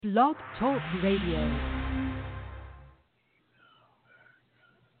Blog Talk Radio.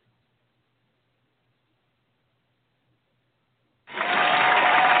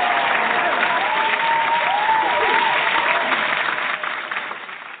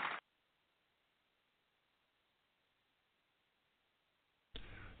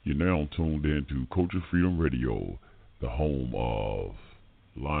 You're now tuned in to Culture Freedom Radio, the home of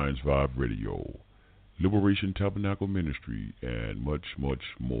Lions Vibe Radio, Liberation Tabernacle Ministry, and much, much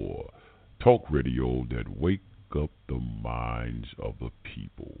more. Talk radio that wake up the minds of the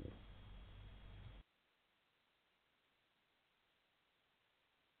people.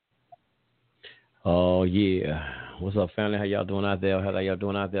 Oh, yeah. What's up, family? How y'all doing out there? How y'all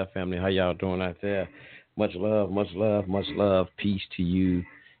doing out there, family? How y'all doing out there? Much love, much love, much love. Peace to you,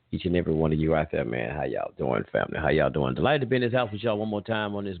 each and every one of you out there, man. How y'all doing, family? How y'all doing? Delighted to be in this house with y'all one more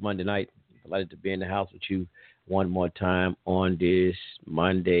time on this Monday night. Delighted to be in the house with you one more time on this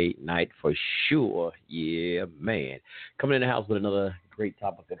Monday night for sure. Yeah, man. Coming in the house with another great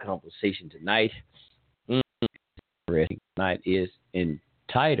topic of conversation tonight. Tonight is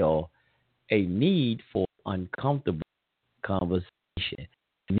entitled A Need for Uncomfortable Conversation.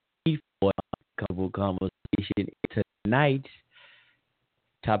 Need for uncomfortable conversation. Tonight's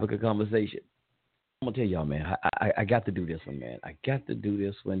topic of conversation. I'm going to tell y'all, man, I got to do this one, man. I got to do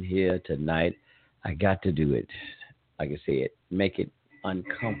this one here tonight. I got to do it. Like I said, make it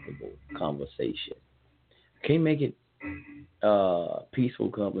uncomfortable conversation. Can't make it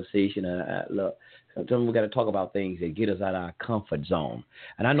peaceful conversation. Look, sometimes we got to talk about things that get us out of our comfort zone.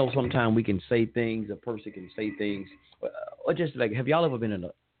 And I know sometimes we can say things, a person can say things, or just like, have y'all ever been in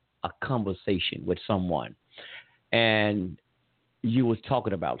a conversation with someone and you was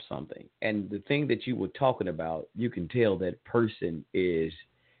talking about something, and the thing that you were talking about, you can tell that person is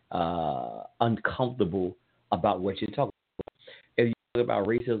uncomfortable about what you're talking about. If you talk about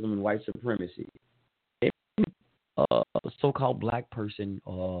racism and white supremacy, a so-called black person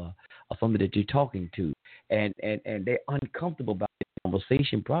or somebody that you're talking to, and they're uncomfortable about the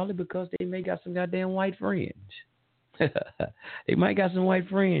conversation, probably because they may got some goddamn white friends. They might got some white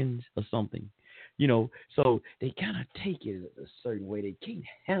friends or something. You know, so they kind of take it a certain way. They can't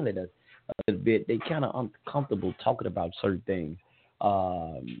handle it a little bit. They kind of uncomfortable talking about certain things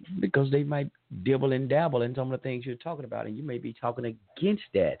because they might dibble and dabble in some of the things you're talking about, and you may be talking against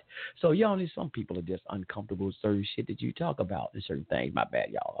that. So, y'all, some people are just uncomfortable with certain shit that you talk about and certain things. My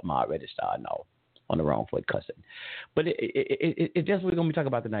bad, y'all. I'm already starting off on the wrong foot cussing. But it's just what we're going to be talking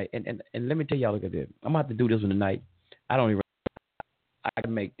about tonight. And let me tell y'all, look at this. I'm going to have to do this one tonight. I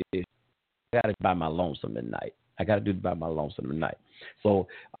can make this. I got to by my lonesome tonight. I got to do it by my lonesome tonight. So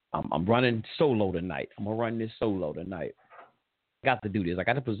I'm running solo tonight. I'm going to run this solo tonight. I got to do this. I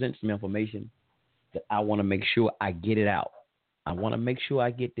got to present some information that I want to make sure I get it out. I want to make sure I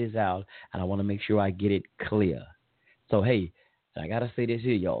get this out, and I want to make sure I get it clear. So, hey, I got to say this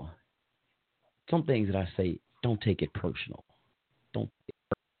here, y'all. Some things that I say, don't take it personal. Don't take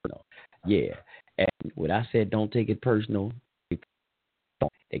it personal. Yeah. And when I said don't take it personal,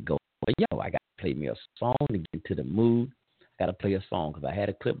 they go, well, yo, I got to play me a song to get into the mood. I got to play a song because I had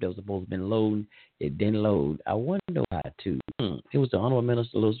a clip that was supposed to have been loading. It didn't load. I wonder how to. It was the Honorable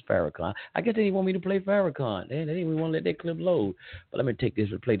Minister Louis Farrakhan. I guess they didn't want me to play Farrakhan. They didn't even want to let that clip load. But let me take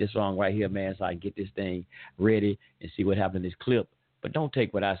this and play this song right here, man, so I can get this thing ready and see what happened in this clip. But don't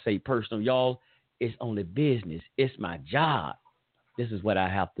take what I say personal, y'all. It's only business. It's my job. This is what I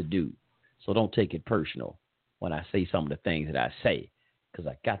have to do. So don't take it personal when I say some of the things that I say, because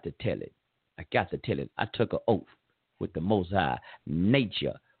I got to tell it. I got to tell it. I took an oath with the Most High,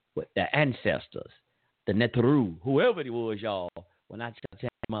 nature, with the ancestors, the Netru, whoever it was, y'all. When I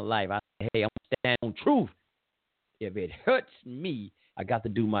change my life, I say, hey, I'm going to stand on truth. If it hurts me, I got to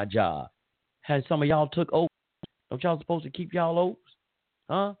do my job. Has some of y'all took oaths? Don't y'all supposed to keep y'all oaths?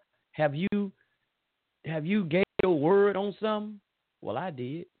 Huh? Have you gave your word on something? Well, I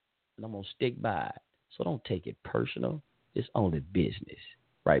did, and I'm going to stick by it. So don't take it personal. It's only business.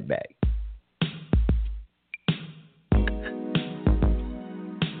 Right back.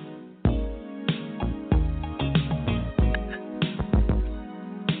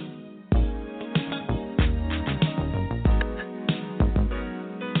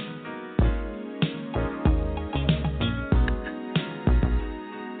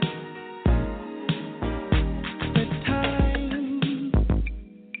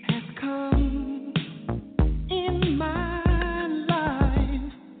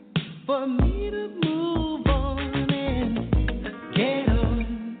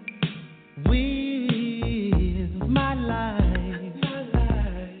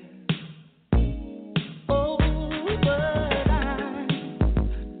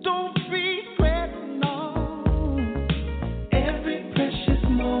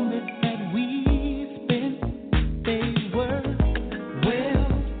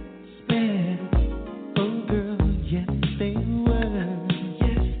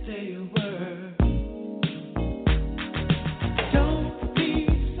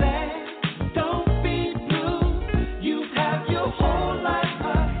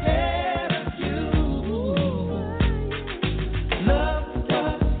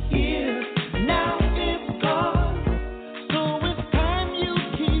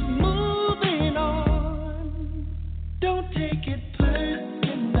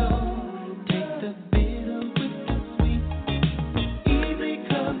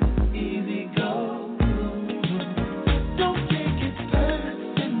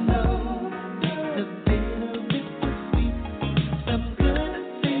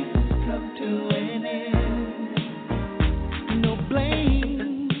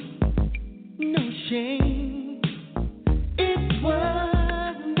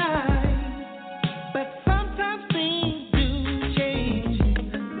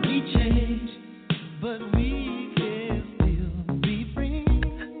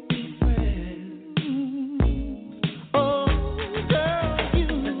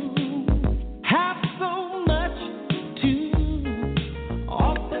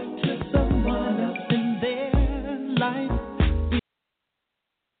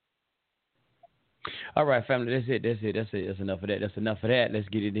 All right, family. That's it. That's it. That's it. That's enough of that. That's enough of that. Let's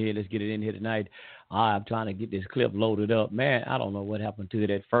get it in here. Let's get it in here tonight. I'm trying to get this clip loaded up, man. I don't know what happened to it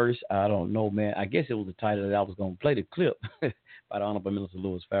at first. I don't know, man. I guess it was the title that I was going to play the clip by the Honorable Minister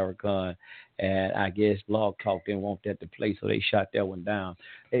Louis Farrakhan, and I guess Blog Talk didn't want that to play, so they shot that one down.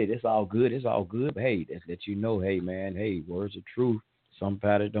 Hey, that's all good. It's all good. But hey, that's let you know, hey, man. Hey, words of truth.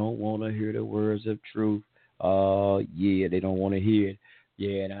 Somebody don't want to hear the words of truth. Yeah, they don't want to hear it.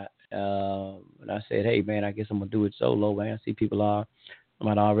 Yeah, and I said, hey, man, I guess I'm going to do it solo, man. I see people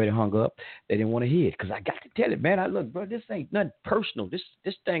might already hung up. They didn't want to hear it because I got to tell it, man. Look, bro, this ain't nothing personal. This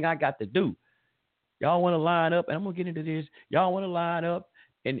thing I got to do. Y'all want to line up, and I'm going to get into this. Y'all want to line up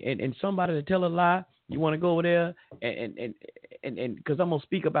and somebody to tell a lie. You want to go over there and because I'm going to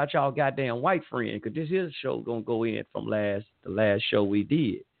speak about y'all goddamn white friend because this is show going to go in from the last show we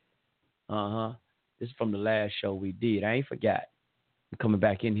did. This is from the last show we did. I ain't forgot. I'm coming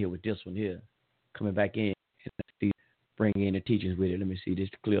back in here with this one here. Coming back in and bring in the teachers with it. Let me see this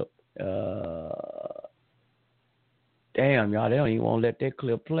clip. Damn, y'all, they don't even want to let that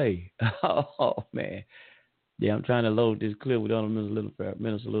clip play. Oh, man. Yeah, I'm trying to load this clip with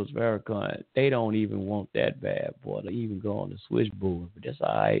Minister Louis Farrakhan. They don't even want that bad, boy. They even go on the switchboard. But that's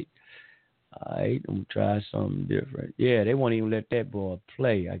all right. All right, I'm going to try something different. Yeah, they won't even let that boy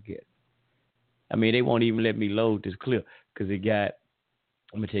play, I guess. I mean, they won't even let me load this clip because it got,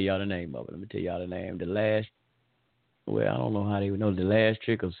 I'm going to tell y'all the name of it. Let me tell y'all the name. I don't know how they would know. The last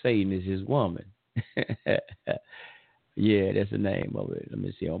trick of Satan is his woman. Yeah, that's the name of it. Let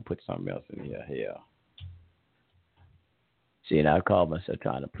me see. I'll put something else in here. Yeah. See, and I call myself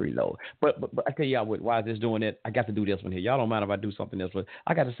trying to preload. But I tell y'all what, why is this doing it? I got to do this one here. Y'all don't mind if I do something else. But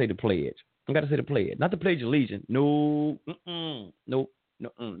I got to say the pledge. I got to say the pledge. Not the Pledge of Allegiance. No. Nope.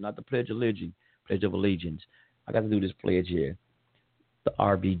 Not the Pledge of Allegiance. Pledge of Allegiance. I got to do this pledge here. The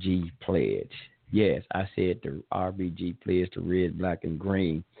RBG pledge. Yes, I said the RBG pledge to red, black, and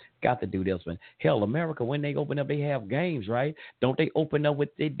green. Got to do this one. Hell, America, when they open up, they have games, right? Don't they open up with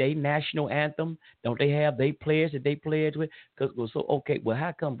their national anthem? Don't they have they pledge that they pledge with? Well,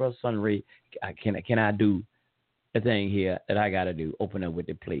 how come, Brother Sunray, can I do the thing here that I got to do? Open up with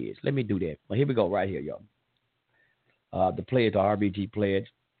the pledge. Let me do that. Well, here we go right here, y'all. The pledge, the RBG pledge.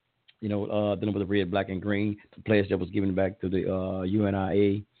 You know, dealing with the red, black, and green, the pledge that was given back to the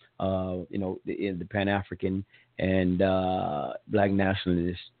UNIA, the Pan-African and Black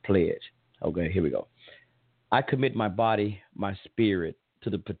Nationalist pledge. Okay, here we go. I commit my body, my spirit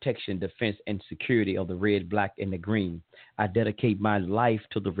to the protection, defense, and security of the red, black, and the green. I dedicate my life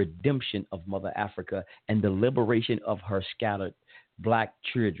to the redemption of Mother Africa and the liberation of her scattered black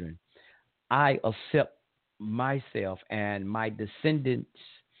children. I accept myself and my descendants.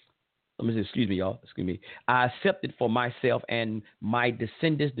 Excuse me, y'all. Excuse me. I accepted for myself and my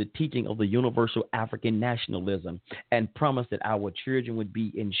descendants the teaching of the universal African nationalism and promised that our children would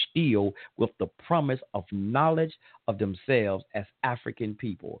be instilled with the promise of knowledge of themselves as African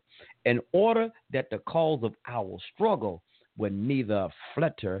people, in order that the cause of our struggle would neither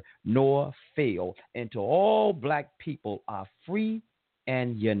flutter nor fail, until all black people are free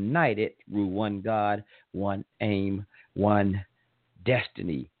and united through one God, one aim, one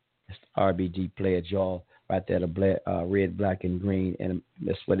destiny. RBG pledge, y'all, right there, the red, black, and green, and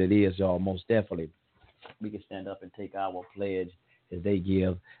that's what it is, y'all, most definitely. We can stand up and take our pledge as they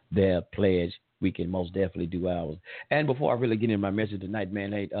give their pledge. We can most definitely do ours. And before I really get into my message tonight,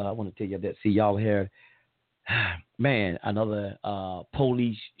 man, I want to tell you that, see, y'all here, man, another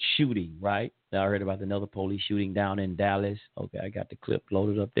police shooting, right? I heard about another police shooting down in Dallas. Okay, I got the clip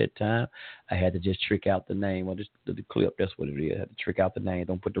loaded up that time. I had to just trick out the name or just the clip. That's what it is. I had to trick out the name.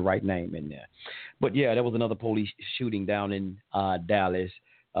 Don't put the right name in there. But, yeah, there was another police shooting down in Dallas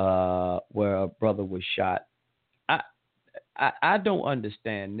where a brother was shot. I don't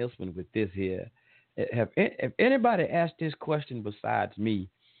understand this one with this here. Have anybody asked this question besides me?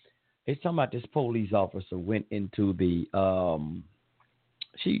 It's talking about this police officer went into the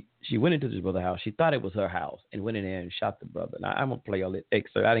she went into this brother's house. She thought it was her house and went in there and shot the brother. Now I'm gonna play a little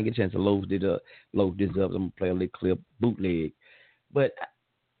excerpt. I didn't get a chance to load this up. I'm gonna play a little clip, bootleg. But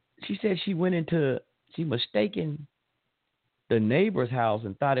she said she mistaken the neighbor's house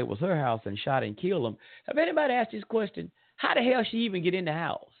and thought it was her house and shot and killed him. Have anybody asked this question? How the hell she even get in the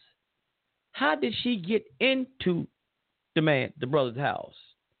house? How did she get into the brother's house?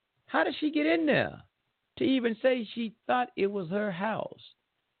 How did she get in there to even say she thought it was her house?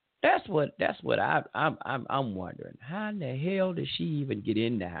 That's what I'm wondering. How in the hell did she even get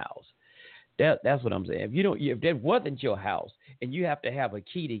in the house? That's what I'm saying. If that wasn't your house and you have to have a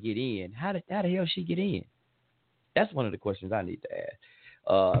key to get in, how the hell she get in? That's one of the questions I need to ask.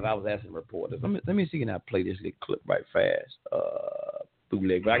 If I was asking reporters, let me see, can I play this clip right fast?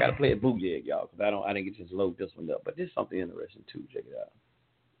 Bootleg, but I gotta play it bootleg, y'all, because I didn't get to just load this one up. But this is something interesting too. Check it out.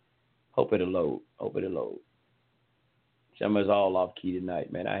 Hope it'll load. Something's all off key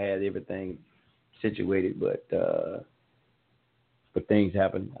tonight, man. I had everything situated, but things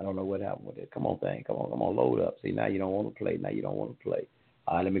happen. I don't know what happened with it. Come on, thing. Come on, load up. See, now you don't want to play.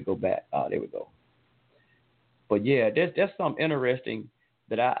 All right, let me go back. Oh, there we go. But yeah, that's something interesting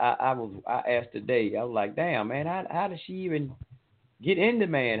that I asked today. I was like, damn, man, how does she even get in the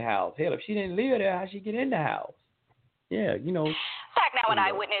man's house? Hell, if she didn't live there, how'd she get in the house? Yeah, Back now in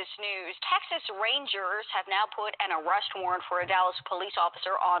Eyewitness News, Texas Rangers have now put an arrest warrant for a Dallas police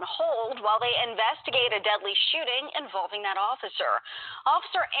officer on hold while they investigate a deadly shooting involving that officer.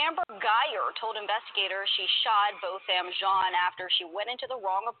 Officer Amber Geyer told investigators she shot Botham Jean after she went into the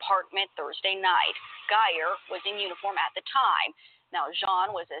wrong apartment Thursday night. Geyer was in uniform at the time. Now,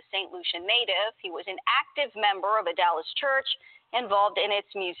 Jean was a St. Lucia native. He was an active member of a Dallas church involved in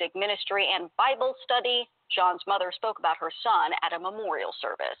its music ministry and Bible study. Jean's mother spoke about her son at a memorial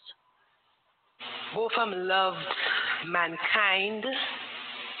service. Botham loved mankind.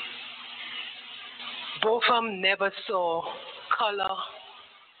 Botham never saw color.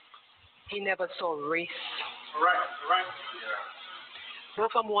 He never saw race. Right. Yeah.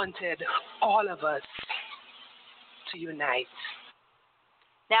 Botham wanted all of us to unite.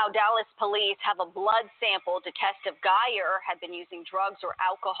 Now, Dallas police have a blood sample to test if Geyer had been using drugs or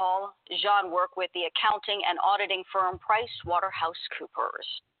alcohol. Jean worked with the accounting and auditing firm PricewaterhouseCoopers.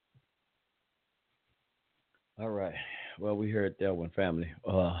 All right. Well, we heard that one, family.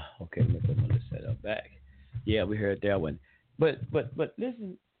 Okay, let me put my setup back. Yeah, we heard that one. But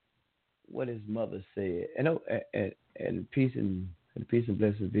listen, what his mother said. And peace and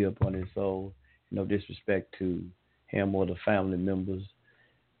blessings be upon his soul. No disrespect to him or the family members.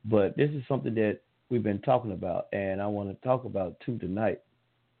 But this is something that we've been talking about, and I want to talk about too tonight,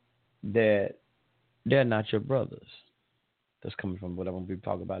 that they're not your brothers. That's coming from what I'm going to be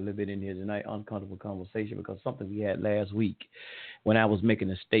talking about a little bit in here tonight, uncomfortable conversation, because something we had last week when I was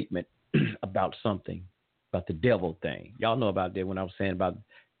making a statement about something, about the devil thing. Y'all know about that when I was saying about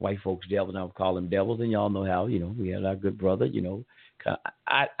white folks devils, and I would call them devils, and y'all know how, we had our good brother,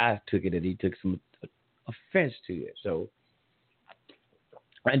 I took it that he took some offense to it, so.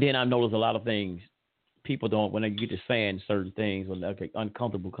 And then I noticed a lot of things people don't, when they get to saying certain things,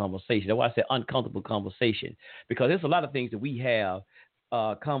 uncomfortable conversation. That's why I said uncomfortable conversation, because there's a lot of things that we have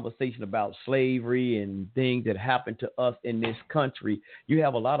conversation about slavery and things that happened to us in this country. You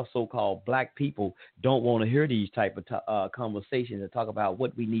have a lot of so-called black people don't want to hear these type of conversations and talk about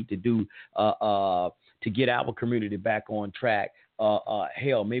what we need to do to get our community back on track.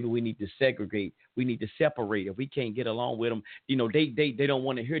 Hell, maybe we need to segregate. We need to separate. If we can't get along with them, they don't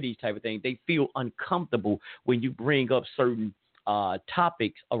want to hear these type of things. They feel uncomfortable when you bring up certain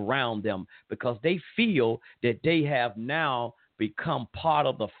topics around them, because they feel that they have now become part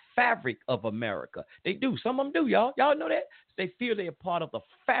of the fabric of America. They do. Some of them do, y'all. Y'all know that? They feel they're part of the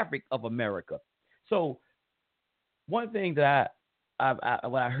fabric of America. So one thing that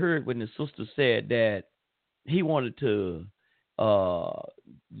I heard when the sister said that he wanted to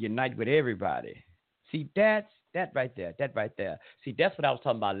unite with everybody. See, that right there. See, that's what I was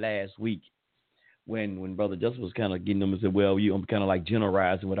talking about last week when Brother Justin was kind of getting them and said, well, I'm kind of like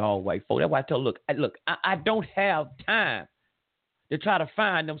generalizing with all white folks. That's why I tell look, I don't have time to try to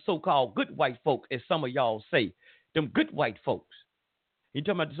find them so-called good white folks, as some of y'all say, them good white folks. You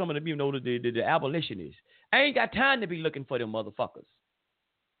talking about some of them, the abolitionists. I ain't got time to be looking for them motherfuckers.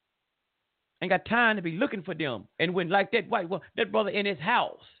 Ain't got time to be looking for them. And when like that brother in his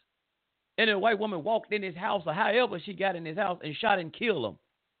house, and a white woman walked in his house, or however she got in his house and shot and killed him,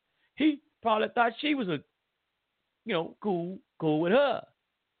 he probably thought she was cool with her.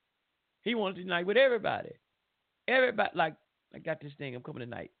 He wanted to unite with everybody. Everybody, like, I got this thing, I'm coming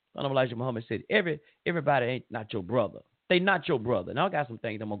tonight. Son of Elijah Muhammad said, everybody ain't not your brother. They not your brother. Now I got some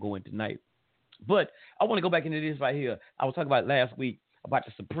things I'm going to go in tonight. But I want to go back into this right here. I was talking about last week about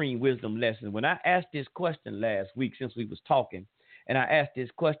the supreme wisdom lesson. When I asked this question last week, since we was talking, and I asked this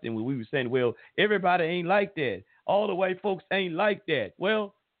question when we were saying, well, everybody ain't like that. All the white folks ain't like that.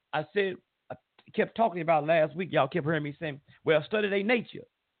 Well, I kept talking about last week. Y'all kept hearing me saying, well, study their nature.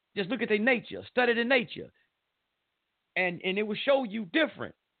 Just look at their nature. Study the nature. And it will show you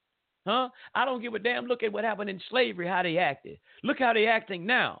different. Huh? I don't give a damn. Look at what happened in slavery, how they acted. Look how they acting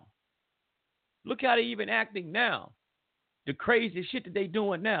now. Look how they even acting now. The crazy shit that they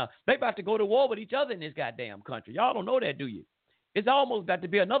doing now. They about to go to war with each other in this goddamn country. Y'all don't know that, do you? It's almost about to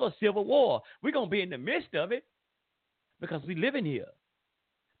be another civil war. We're going to be in the midst of it because we living here.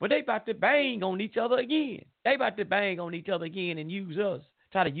 But they about to bang on each other again. They about to bang on each other again and use us,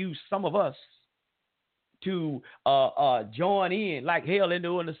 try to use some of us to join in like hell in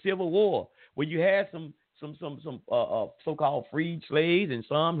the Civil War, where you had some so-called freed slaves and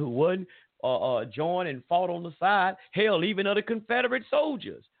some who wouldn't join and fought on the side, hell, even of the Confederate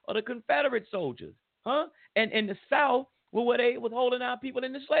soldiers, huh? And the South, well, where they was holding our people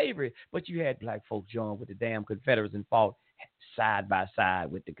into slavery. But you had black folks join with the damn Confederates and fought side by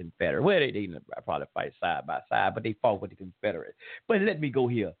side with the Confederates. Well, they didn't probably fight side by side, but they fought with the Confederates. But let me go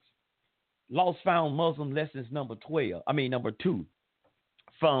here. Lost Found Muslim Lessons number 2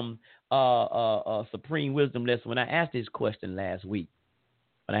 from Supreme Wisdom Lesson. When I asked this question last week,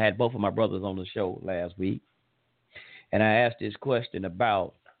 when I had both of my brothers on the show last week, and I asked this question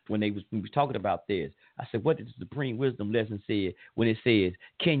about when we was talking about this, I said, what did the Supreme Wisdom Lesson say when it says,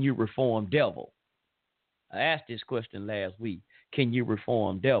 can you reform devil? I asked this question last week, can you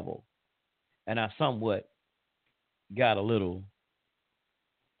reform devil? And I somewhat got a little,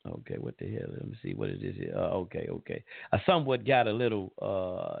 okay, what the hell? Let me see, what is this here? Okay. I somewhat got a little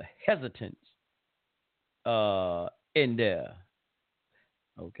hesitance in there.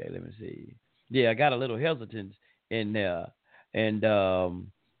 Okay, let me see. Yeah, I got a little hesitance in there, and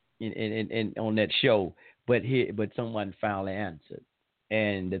in on that show, but someone finally answered,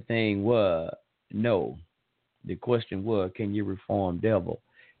 and the thing was no. The question was, can you reform devil?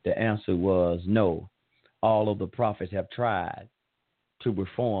 The answer was no. All of the prophets have tried to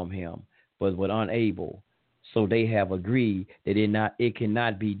reform him, but were unable. So they have agreed that it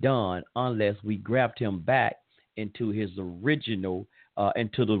cannot be done unless we graft him back into his original,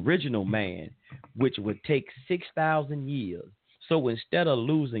 into the original man, which would take 6,000 years. So instead of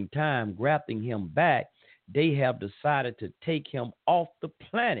losing time grafting him back, they have decided to take him off the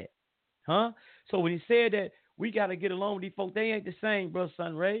planet. Huh? So when he said that we got to get along with these folks, they ain't the same, brother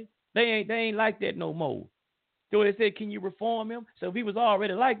Sunray. They ain't like that no more. So they said, can you reform him? So if he was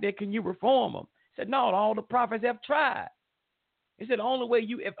already like that, can you reform him? He said, no, all the prophets have tried. He said, the only way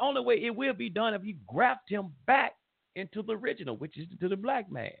it will be done if you graft him back into the original, which is to the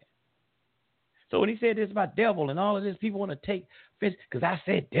black man. So when he said this about devil and all of this, people want to take offense because I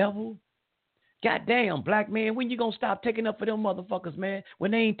said devil. Goddamn, black man, when you going to stop taking up for them motherfuckers, man,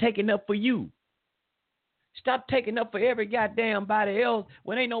 when they ain't taking up for you? Stop taking up for every goddamn body else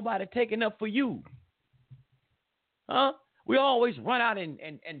when ain't nobody taking up for you. Huh? We always run out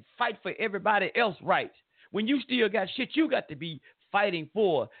and fight for everybody else rights when you still got shit you got to be fighting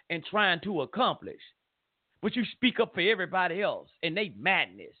for and trying to accomplish. But you speak up for everybody else and they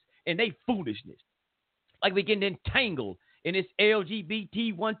madness and they foolishness. Like we getting entangled in this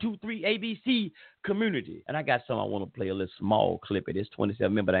LGBT 1, 2, 3 ABC community. And I got some I want to play a little small clip of this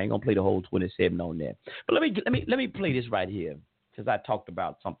 27 minutes, but I ain't gonna play the whole 27 on there. But let me play this right here, because I talked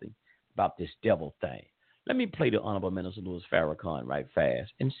about something about this devil thing. Let me play the Honorable Minister Louis Farrakhan right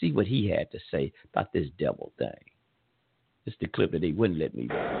fast and see what he had to say about this devil thing. It's the clip that they wouldn't let me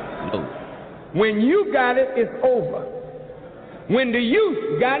load. When you got it, it's over. When the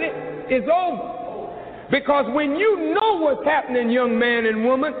youth got it, it's over. Because when you know what's happening, young man and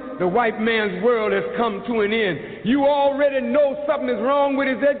woman, the white man's world has come to an end. You already know something is wrong with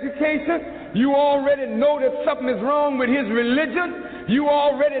his education. You already know that something is wrong with his religion. You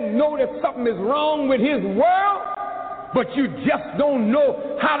already know that something is wrong with his world, but you just don't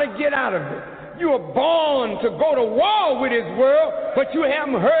know how to get out of it. You were born to go to war with his world, but you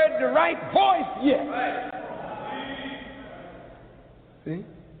haven't heard the right voice yet. See?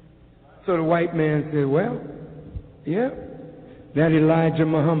 So the white man said, well, yeah, that Elijah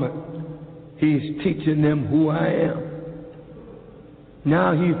Muhammad, he's teaching them who I am.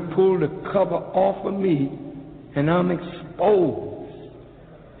 Now he's pulled the cover off of me, and I'm exposed.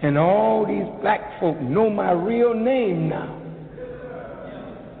 And all these black folk know my real name now.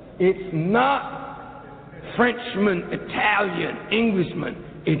 It's not Frenchman, Italian, Englishman.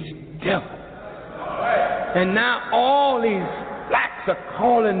 It's devil. And now all these blacks are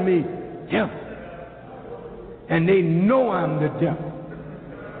calling me devil. And they know I'm the devil.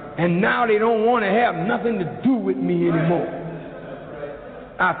 And now they don't want to have nothing to do with me anymore.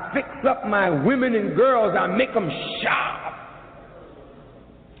 I fix up my women and girls. I make them sharp.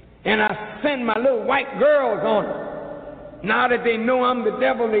 And I send my little white girls on them. Now that they know I'm the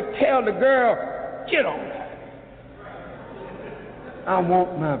devil, they tell the girl, get on her. I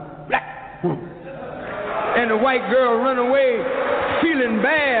want my black woman. And the white girl run away feeling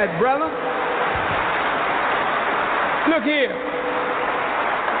bad, brother. Look here.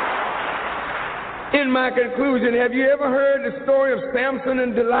 In my conclusion, have you ever heard the story of Samson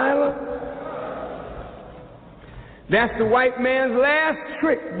and Delilah? That's the white man's last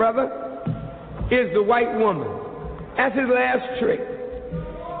trick, brother, is the white woman. That's his last trick.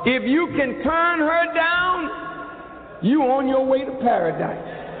 If you can turn her down, you on your way to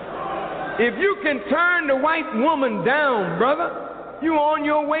paradise. If you can turn the white woman down, brother, you on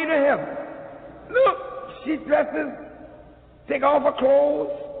your way to heaven. Look, she dresses, take off her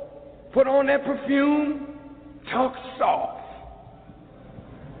clothes, put on that perfume, talk soft,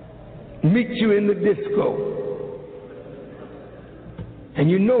 meet you in the disco, and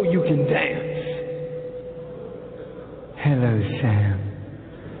you know you can dance. Hello, Sam.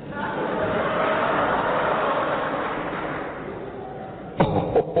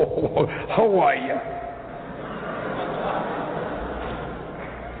 Oh, how are you?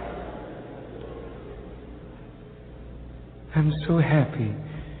 I'm so happy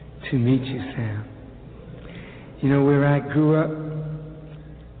to meet you, Sam. You know, where I grew up,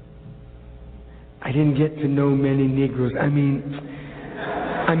 I didn't get to know many Negroes. I mean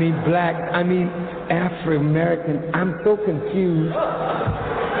black, Afro-American. I'm so confused.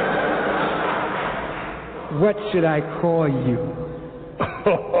 What should I call you?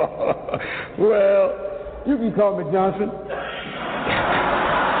 Well, you can call me Johnson.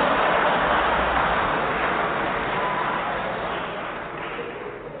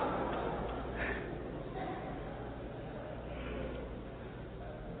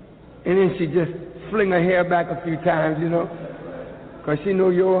 And then she just fling her hair back a few times, you know, because she know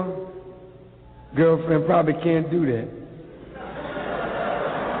your girlfriend probably can't do that.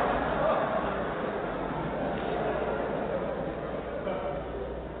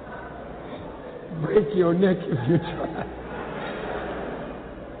 Break your neck if you try.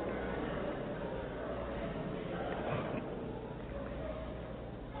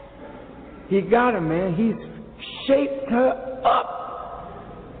 He got her, man. He's shaped her up.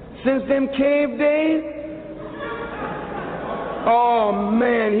 Since them cave days, oh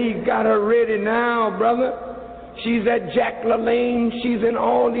man, he got her ready now, brother. She's at Jack LaLanne. She's in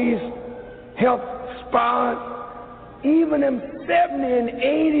all these health spas. Even them 70 and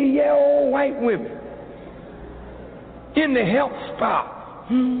 80-year-old white women in the health spa.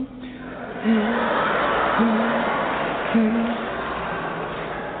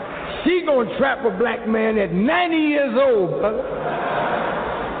 She gonna trap a black man at 90 years old, brother.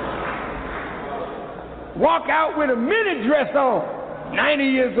 Walk out with a mini dress on, 90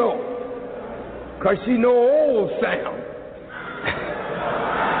 years old, because she know old Sam.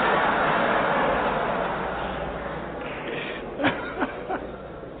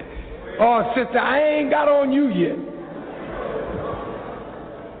 Oh, sister, I ain't got on you yet.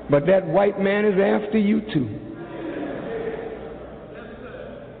 But that white man is after you too.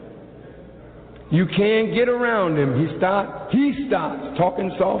 You can't get around him. He starts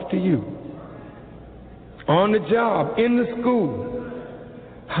talking soft to you. On the job, in the school.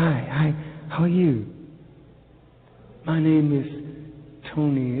 Hi, how are you? My name is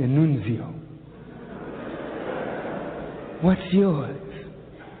Tony Annunzio. What's yours?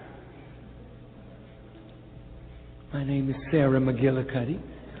 My name is Sarah McGillicuddy.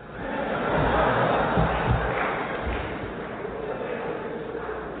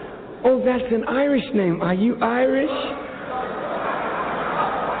 Oh, that's an Irish name. Are you Irish?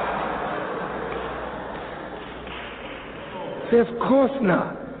 Say, of course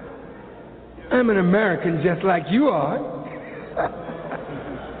not. I'm an American just like you are.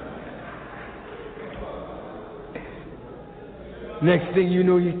 Next thing you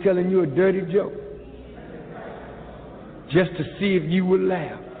know, he's telling you a dirty joke. Just to see if you will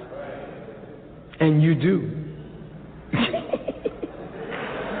laugh. And you do.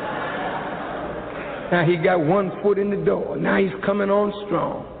 Now he got one foot in the door. Now he's coming on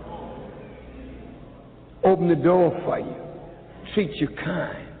strong. Open the door for you. Treat you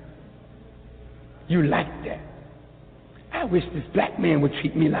kind. You like that. I wish this black man would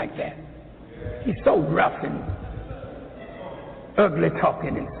treat me like that. He's so rough and ugly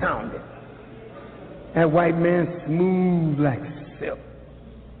talking and sounding. That white man's smooth like silk.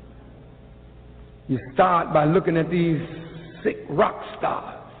 You start by looking at these sick rock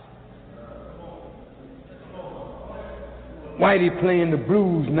stars. Whitey playing the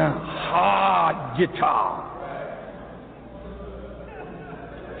blues now, hard guitar.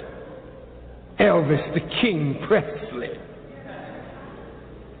 Elvis the King Presley.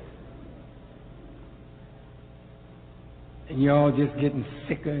 And you're all just getting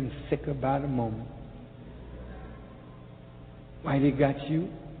sicker and sicker by the moment. Whitey got you,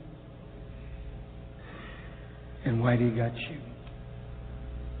 and Whitey got you.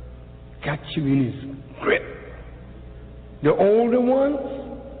 Got you in his grip. The older ones,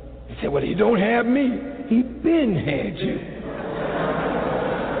 they say, well, he don't have me. he been had you.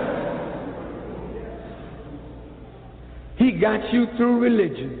 He got you through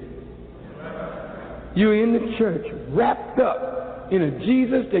religion. You're in the church, wrapped up in a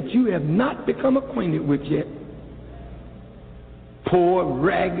Jesus that you have not become acquainted with yet. Poor,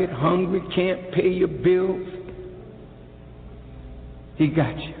 ragged, hungry, can't pay your bills. He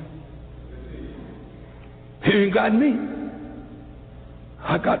got you. He ain't got me.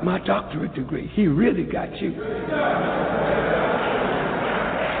 I got my doctorate degree. He really got you.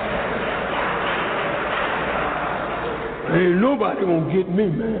 Ain't nobody gonna get me,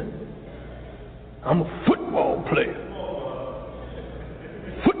 man. I'm a football player.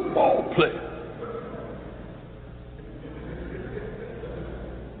 Football player.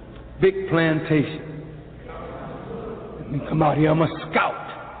 Big plantation. Let me come out here. I'm a scout.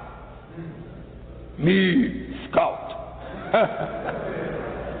 Me, scout.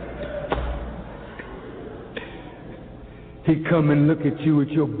 He come and look at you with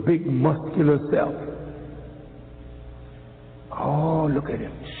your big muscular self. Oh, look at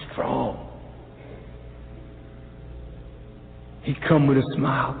him, strong. He come with a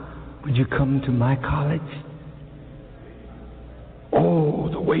smile. Would you come to my college? Oh,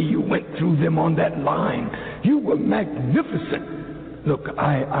 the way you went through them on that line. You were magnificent. Look,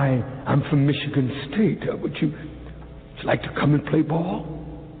 I'm from Michigan State. Would you like to come and play ball?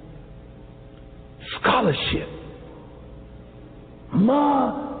 Scholarship.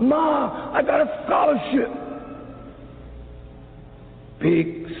 Ma, I got a scholarship.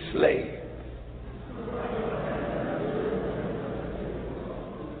 Big slave.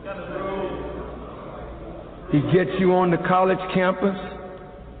 He gets you on the college campus.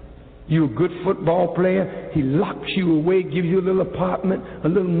 You're a good football player. He locks you away, gives you a little apartment, a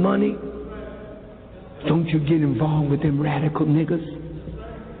little money. Don't you get involved with them radical niggas.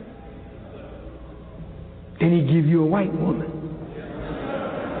 Then he give you a white woman.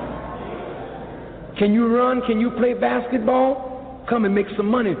 Can you run? Can you play basketball? Come and make some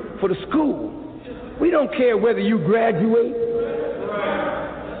money for the school. We don't care whether you graduate.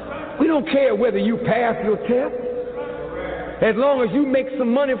 We don't care whether you pass your test. As long as you make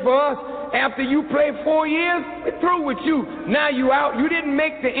some money for us, after you play 4 years, we're through with you. Now you out. You didn't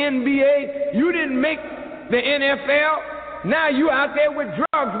make the NBA. You didn't make the NFL. Now you out there with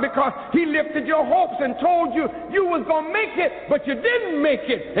drugs because he lifted your hopes and told you you was going to make it, but you didn't make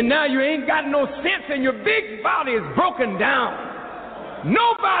it. And now you ain't got no sense and your big body is broken down.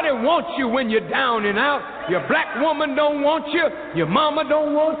 Nobody wants you when you're down and out. Your black woman don't want you. Your mama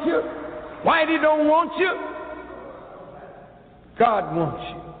don't want you. Whitey don't want you. God wants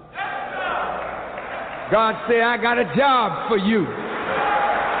you. God say, I got a job for you.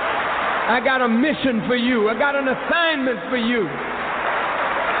 I got a mission for you. I got an assignment for you.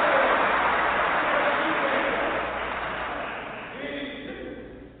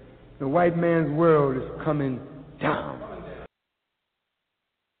 The white man's world is coming down.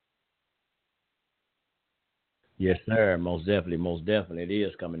 Yes, sir. Most definitely. It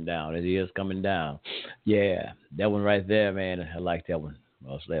is coming down. It is coming down. Yeah, that one right there, man. I like that one.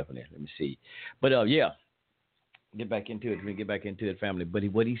 Most definitely. Let me see. But, yeah, get back into it. Get back into it, family. But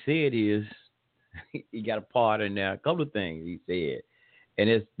what he said is, he got a part in there. A couple of things he said.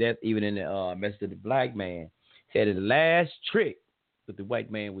 And that's even in the message of the black man. He said the last trick that the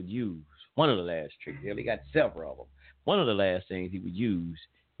white man would use, one of the last tricks, he got several of them. One of the last things he would use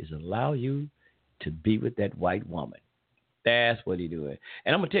is allow you to be with that white woman. That's what he doing.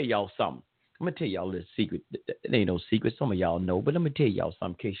 And I'm going to tell y'all something. I'm going to tell y'all a little secret. It ain't no secret. Some of y'all know, but let me tell y'all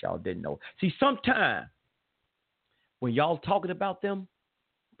something in case y'all didn't know. See, sometime when y'all talking about them,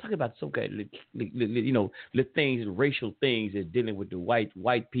 talking about some kind of, the things, racial things that's dealing with the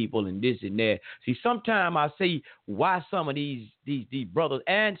white people and this and that. See, sometime I see why some of these brothers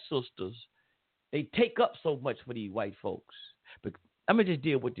and sisters, they take up so much for these white folks. But I'm going to just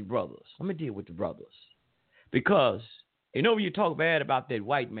deal with the brothers. Because, when you talk bad about that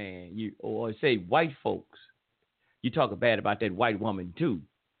white man, or say white folks, you talk bad about that white woman too.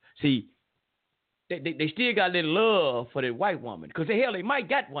 See, they still got a little love for that white woman. Because, hell, they might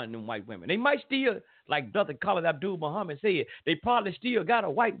got one of them white women. They might still, like Brother Khalid Abdul Muhammad said, they probably still got a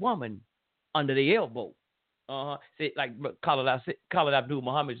white woman under their elbow. Say, like Khalid Abdul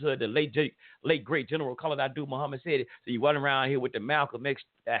Muhammad said, the late great General Khalid Abdul Muhammad said it. So you run around here with the Malcolm X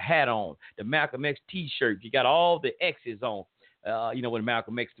hat on, the Malcolm X T-shirt. You got all the X's on. When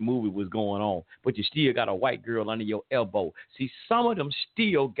Malcolm X the movie was going on, but you still got a white girl under your elbow. See, some of them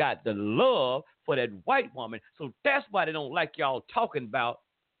still got the love for that white woman, so that's why they don't like y'all talking about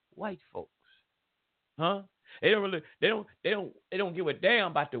white folks, huh? They don't give a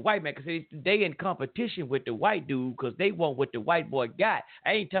damn about the white man because they in competition with the white dude because they want what the white boy got.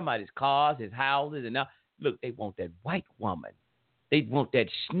 I ain't talking about his cars, his houses, and now look, they want that white woman. They want that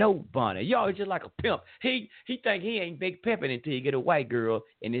snow bunny. Y'all just like a pimp. He think he ain't big pimping until you get a white girl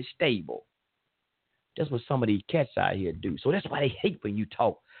in his stable. That's what some of these cats out here do. So that's why they hate when you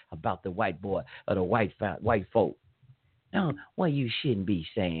talk about the white boy or the white folk. No, well, you shouldn't be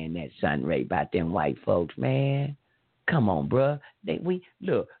saying that, son Ray, about them white folks, man. Come on, bruh.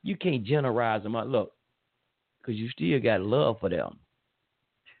 Look, you can't generalize them. Look, because you still got love for them.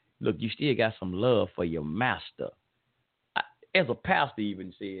 Look, you still got some love for your master. As a pastor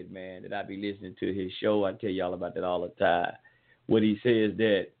even said, man, that I be listening to his show. I tell y'all about that all the time. What he says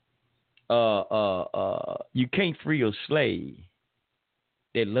that you can't free a slave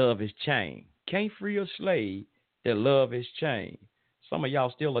that love is chained. Can't free a slave that love is chained. Some of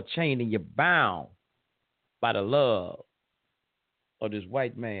y'all still are chained and you're bound by the love of this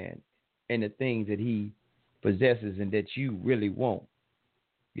white man and the things that he possesses and that you really want.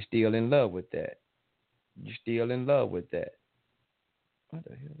 You're still in love with that. You're still in love with that. What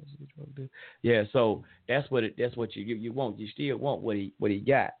the hell is he trying to do? Yeah, so that's what you want. You still want what he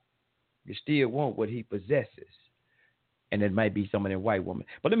got. You still want what he possesses. And it might be some of that white woman.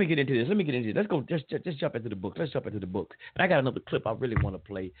 But let me get into this. Let's go. Just jump into the book. Let's jump into the books. And I got another clip I really want to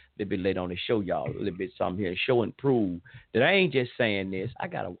play a little bit later on to show y'all a little bit something here, show and prove that I ain't just saying this. I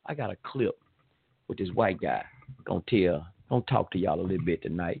got a clip with this white guy. Gonna talk to y'all a little bit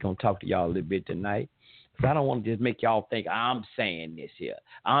tonight. Because I don't want to just make y'all think I'm saying this here.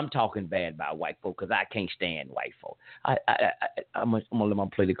 I'm talking bad about white folk because I can't stand white folk. I'm gonna let him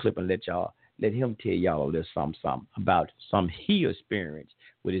play the clip and let him tell y'all a little something about some he experienced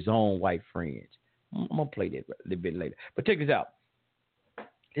with his own white friends. I'm gonna play that a little bit later. But check this out.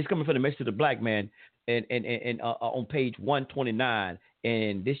 It's coming from the message of the black man, and on page 129,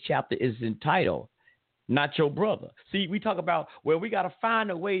 and this chapter is entitled "Not Your Brother." See, we talk about we got to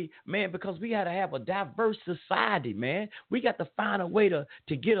find a way, man, because we got to have a diverse society, man. We got to find a way to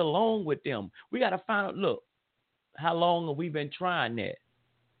get along with them. We got to find out. Look, how long have we been trying that?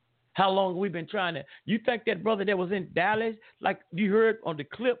 How long have we been trying that? You think that brother that was in Dallas, like you heard on the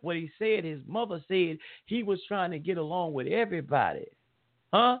clip what he said, his mother said he was trying to get along with everybody.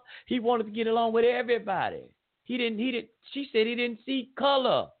 Huh? He wanted to get along with everybody. She said he didn't see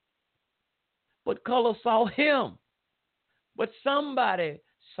color. But color saw him. But somebody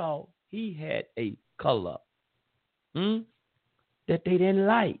saw he had a color that they didn't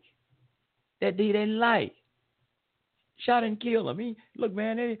like. Shot and killed him. Look,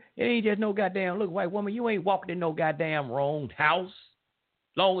 man, it ain't just no goddamn. Look, white woman, you ain't walking in no goddamn wrong house.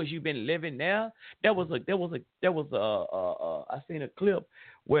 Long as you've been living there. I seen a clip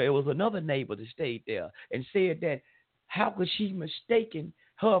where it was another neighbor that stayed there and said that how could she mistaken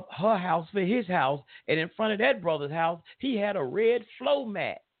her house for his house, and in front of that brother's house, he had a red floor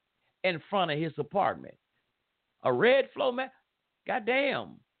mat in front of his apartment. A red floor mat?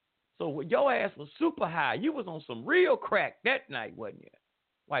 Goddamn. So your ass was super high. You was on some real crack that night, wasn't you?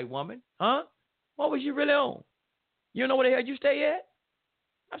 White woman, huh? What was you really on? You know where the hell you stay at?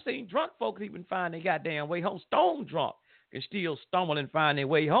 I've seen drunk folks even find their goddamn way home. Stone drunk can still stumble and find their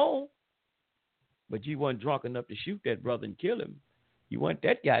way home. But you weren't drunk enough to shoot that brother and kill him. You weren't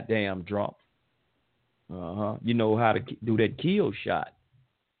that goddamn drunk. You know how to do that kill shot.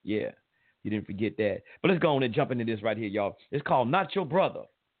 Yeah, you didn't forget that. But let's go on and jump into this right here, y'all. It's called Not Your Brother.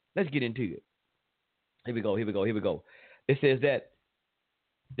 Let's get into it. Here we go. It says that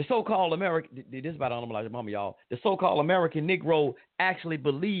the so-called American, this is about Honorable Elijah Mama, y'all. The so-called American Negro actually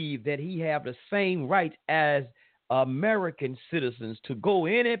believe that he have the same rights as American citizens to go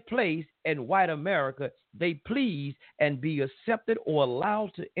any place in white America they please and be accepted or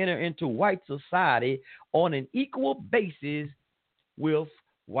allowed to enter into white society on an equal basis with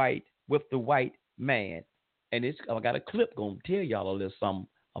the white man. And I got a clip gonna tell y'all a little something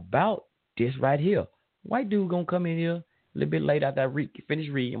about this right here. White dude gonna come in here a little bit later after I finish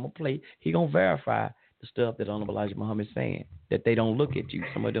reading. I'm gonna play. He gonna verify the stuff that Honorable Elijah Muhammad is saying, that they don't look at you.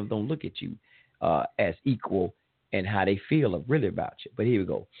 Some of them don't look at you as equal and how they feel really about you. But here we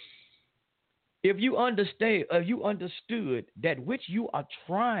go. If you understood that which you are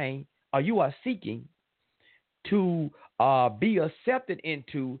trying or you are seeking to be accepted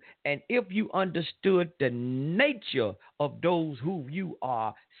into, and if you understood the nature of those who you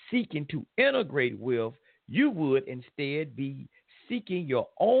are seeking to integrate with, you would instead be seeking your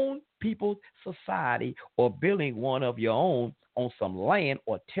own people's society or building one of your own on some land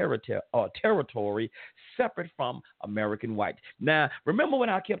or territory separate from American whites. Now, remember when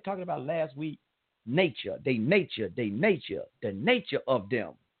I kept talking about last week nature, the nature of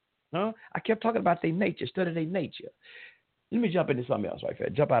them. Huh? I kept talking about their nature, study their nature. Let me jump into something else right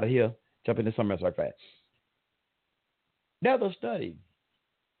fast. Jump out of here, jump into something else right fast. There's a study,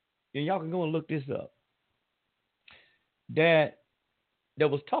 and y'all can go and look this up, that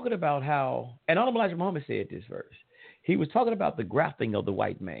was talking about how, and Honorable Elijah Muhammad said this first. He was talking about the grafting of the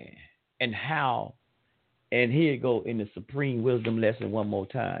white man and how, and here you go in the Supreme Wisdom lesson one more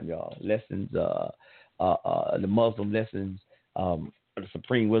time, y'all. Lessons, the Muslim lessons, the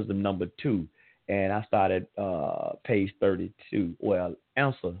Supreme Wisdom number 2. And I started page 32. Well,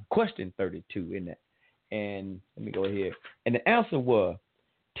 question 32 in that. And let me go here. And the answer was,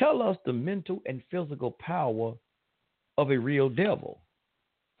 tell us the mental and physical power of a real devil.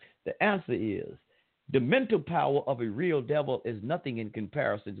 The answer is, the mental power of a real devil is nothing in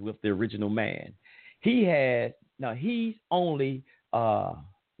comparison with the original man. He only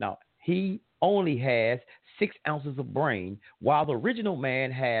has 6 ounces of brain, while the original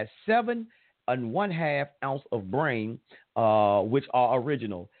man has 7.5 ounces of brain, which are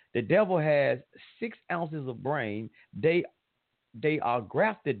original. The devil has 6 ounces of brain. They are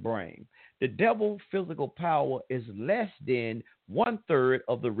grafted brain. The devil's physical power is less than 1/3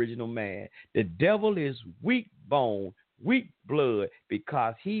 of the original man. The devil is weak bone, weak blood,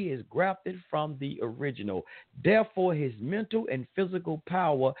 because he is grafted from the original. Therefore, his mental and physical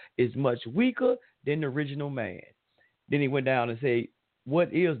power is much weaker than the original man. Then he went down and said,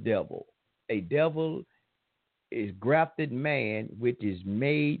 what is devil? A devil is grafted man, which is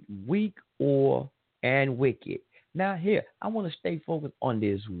made weak and wicked. Now here, I want to stay focused on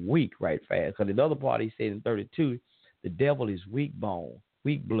this weak right fast, because the other part he said in 32, the devil is weak bone,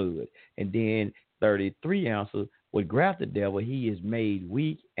 weak blood. And then 33 ounces with grafted devil, he is made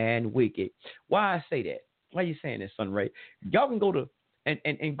weak and wicked. Why I say that? Why are you saying that, Son Ray? Y'all can go to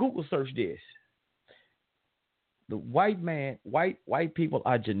and Google search this. The white people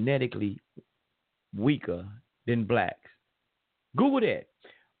are genetically weaker than blacks. Google that.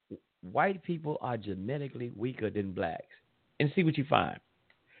 White people are genetically weaker than blacks. And see what you find.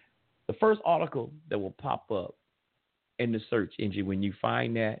 The first article that will pop up in the search engine when you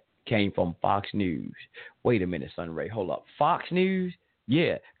find that came from Fox News. Wait a minute, Son Ray. Hold up. Fox News?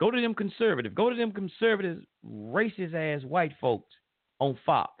 Yeah. Go to them conservative. Go to them conservative, racist ass white folks on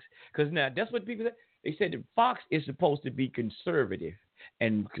Fox. Because now that's what people say. They said that Fox is supposed to be conservative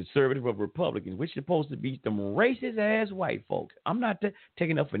and conservative of Republicans, which is supposed to be them racist ass white folks. I'm not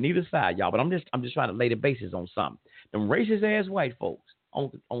taking up for neither side, y'all, but I'm just trying to lay the basis on something. Them racist ass white folks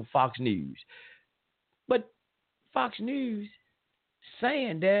on Fox News. But Fox News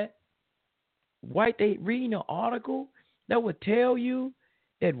saying that they reading an article that would tell you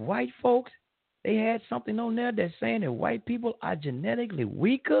that white folks, they had something on there that's saying that white people are genetically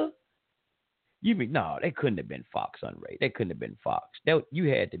weaker. You mean, no, they couldn't have been Fox, Son Ray. They couldn't have been Fox. You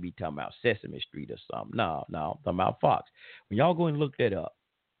had to be talking about Sesame Street or something. No, talking about Fox. When y'all go and look that up,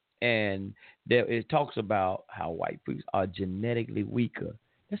 and it talks about how white people are genetically weaker.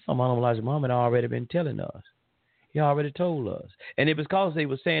 That's something Elijah Muhammad already been telling us. He already told us. And it was because they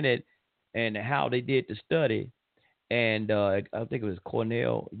were saying that, and how they did the study, and I think it was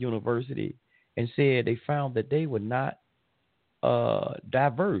Cornell University, and said they found that they were not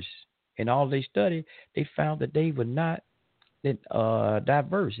diverse. In all they studied, they found that they were not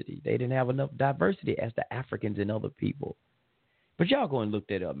diversity. They didn't have enough diversity as the Africans and other people. But y'all go and look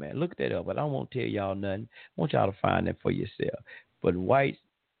that up, man. Look that up. But I won't tell y'all nothing. I want y'all to find that for yourself. But whites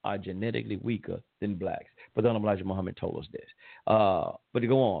are genetically weaker than blacks. But Honorable Elijah Muhammad told us this. But to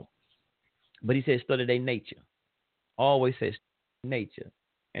go on. But he said study their nature. Always says nature.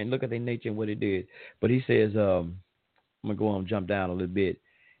 And look at their nature and what it is. But he says, I'm going to go on and jump down a little bit.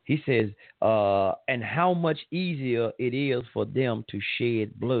 He says, and how much easier it is for them to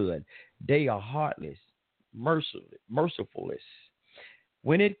shed blood. They are heartless, mercifulness.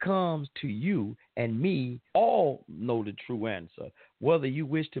 When it comes to you and me, all know the true answer. Whether you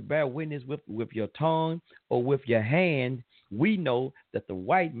wish to bear witness with your tongue or with your hand, we know that the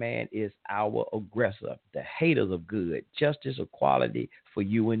white man is our aggressor, the haters of good, justice, equality for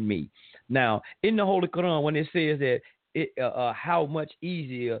you and me. Now, in the Holy Quran, when it says that how much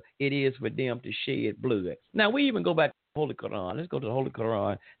easier it is for them to shed blood. Now, we even go back to the Holy Quran. Let's go to the Holy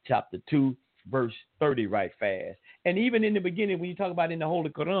Quran, chapter 2, verse 30 right fast. And even in the beginning, when you talk about in the Holy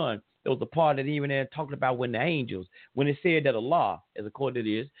Quran, there was a part that even there talked about when the angels, when it said that Allah, as according to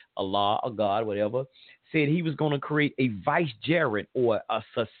this, Allah, a God, whatever, said he was going to create a vicegerent or a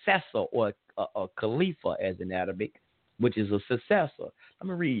successor or a Khalifa as in Arabic, which is a successor. Let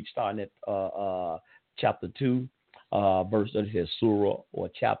me read starting at chapter 2. verse, it says Surah or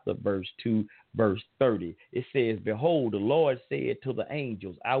chapter, verse 2, verse 30. It says, behold, the Lord said to the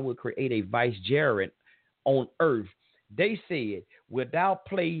angels, I will create a vicegerent on earth. They said, wilt thou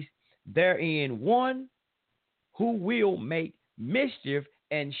place therein one who will make mischief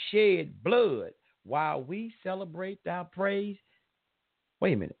and shed blood while we celebrate thy praise?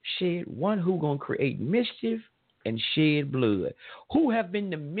 Wait a minute. Shed one who going to create mischief and shed blood. Who have been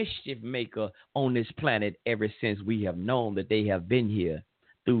the mischief maker on this planet ever since we have known that they have been here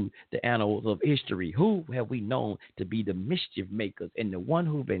through the annals of history? Who have we known to be the mischief makers and the one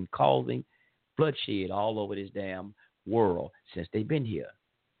who've been causing bloodshed all over this damn world since they've been here?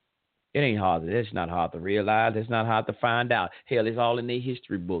 It ain't hard. It's not hard to realize. It's not hard to find out. Hell, it's all in their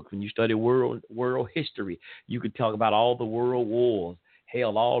history books. When you study world history, you could talk about all the world wars.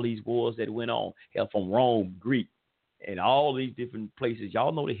 Hell, all these wars that went on. Hell, from Rome, Greek, and all these different places.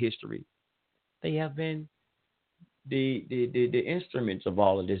 Y'all know the history. They have been the instruments of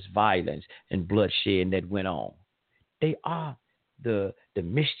all of this violence and bloodshed that went on. They are the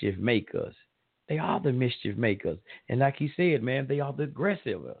mischief makers. They are the mischief makers. And like he said, man, they are the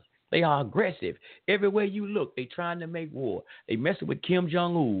aggressors. They are aggressive. Everywhere you look, they trying to make war. They messing with Kim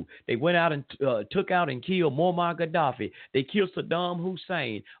Jong-un. They went out and took out and killed Muammar Gaddafi. They killed Saddam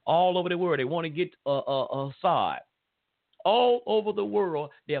Hussein all over the world. They want to get Assad. All over the world,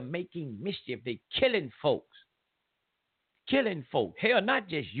 they're making mischief. They're killing folks. Killing folk. Hell, not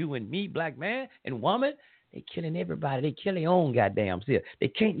just you and me, black man and woman. They killing everybody. They kill their own goddamn self. They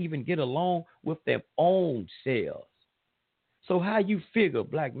can't even get along with their own selves. So how you figure,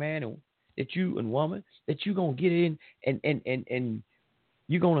 black man, that you and woman, that you gonna get in and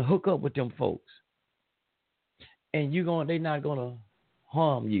you gonna hook up with them folks, and they not gonna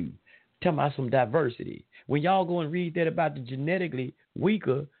harm you? Tell me about some diversity. When y'all go and read that about the genetically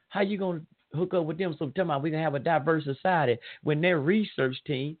weaker, how you gonna hook up with them? So tell me we gonna have a diverse society when their research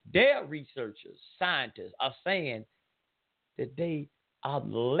team, their researchers, scientists are saying that they are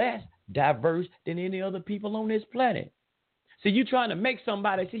less diverse than any other people on this planet. So you trying to make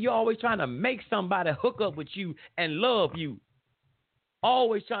somebody, you're always trying to make somebody hook up with you and love you.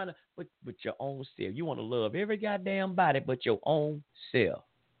 Always trying to, with your own self. You want to love every goddamn body but your own self.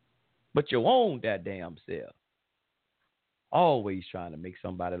 But your own goddamn self. Always trying to make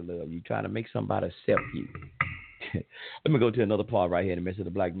somebody love you. Trying to make somebody accept you. Let me go to another part right here in the midst of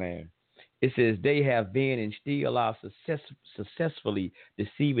the black man. It says, they have been and still are successfully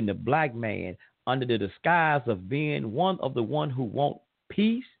deceiving the black man under the disguise of being one who want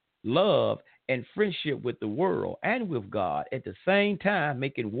peace, love, and friendship with the world and with God, at the same time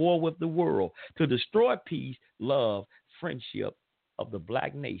making war with the world to destroy peace, love, friendship of the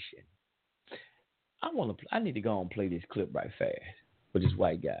black nation. I need to go and play this clip right fast with this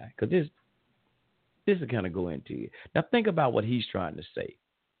white guy, because this will kind of go into it. Now think about what he's trying to say.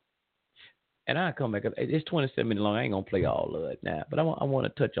 And I'll come back. It's 27 minutes long. I ain't going to play all of it now, but I want to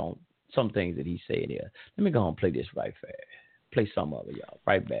touch on some things that he's saying here. Let me go and play this right fast. Play some of it, y'all.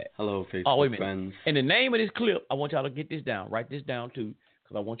 Right back. Hello, Facebook friends. And the name of this clip, I want y'all to get this down. Write this down, too,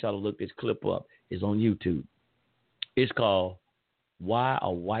 because I want y'all to look this clip up. It's on YouTube. It's called "Why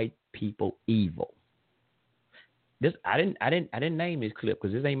Are White People Evil?" This I didn't name this clip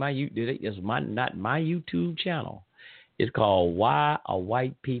because this ain't not my YouTube channel. It's called "Why Are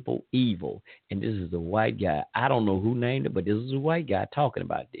White People Evil?" And this is a white guy. I don't know who named it, but this is a white guy talking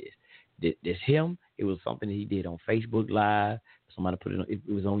about this. This him. It was something that he did on Facebook Live. Somebody put it on. It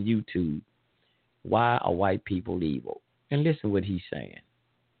was on YouTube. Why are white people evil? And listen what he's saying.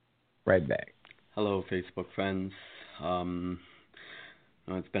 Right back. Hello, Facebook friends.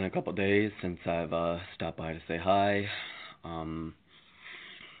 It's been a couple days since I've stopped by to say hi. I'm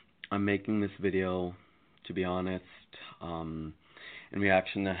making this video, to be honest, in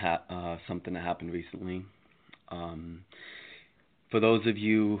reaction to something that happened recently. For those of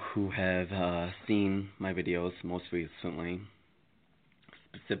you who have seen my videos most recently,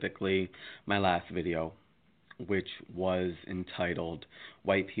 specifically my last video, which was entitled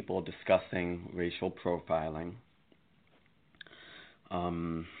 "White People Discussing Racial Profiling,"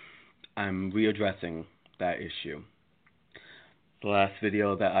 I'm readdressing that issue. The last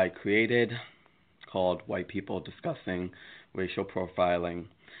video that I created, called "White People Discussing Racial Profiling,"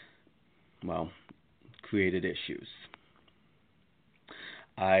 created issues.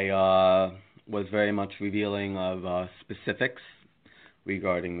 I was very much revealing of specifics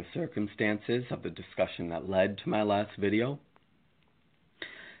regarding the circumstances of the discussion that led to my last video.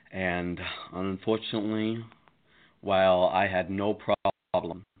 And unfortunately, while I had no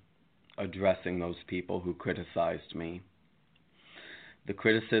problem addressing those people who criticized me, the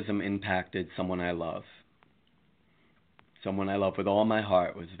criticism impacted someone I love. someone I love with all my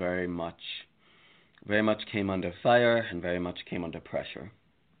heart, was very much came under fire and very much came under pressure,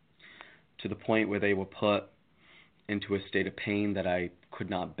 to the point where they were put into a state of pain that I could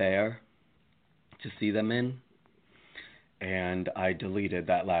not bear to see them in, and I deleted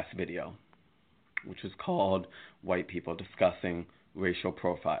that last video, which was called White People Discussing Racial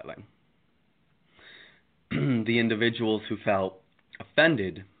Profiling. The individuals who felt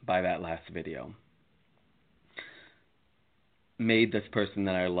offended by that last video made this person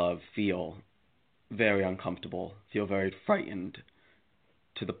that I love feel very uncomfortable, feel very frightened,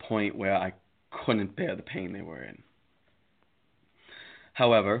 to the point where I couldn't bear the pain they were in.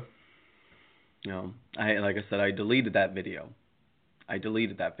 However, like I said, I deleted that video.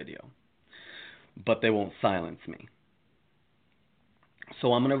 But they won't silence me.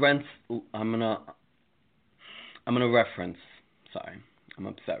 So I'm gonna reference. Sorry, I'm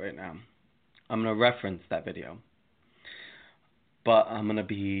upset right now. I'm gonna reference that video, but I'm gonna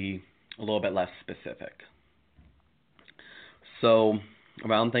be a little bit less specific. So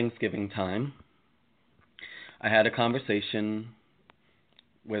around Thanksgiving time, I had a conversation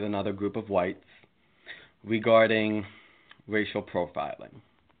with another group of whites regarding racial profiling.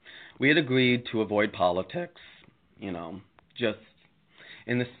 We had agreed to avoid politics, just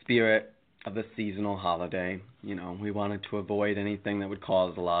in the spirit of the seasonal holiday. We wanted to avoid anything that would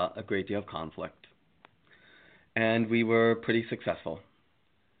cause a great deal of conflict. And we were pretty successful.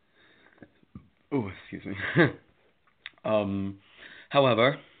 Oh, excuse me.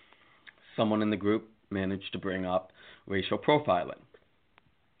 However, someone in the group managed to bring up racial profiling.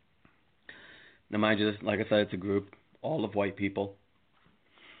 Now, mind you, like I said, it's a group, all of white people.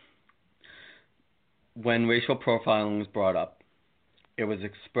 When racial profiling was brought up, it was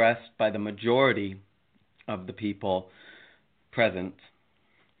expressed by the majority of the people present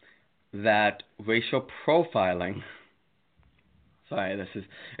that racial profiling,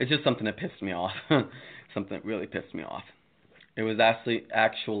 it's just something that pissed me off, something that really pissed me off. It was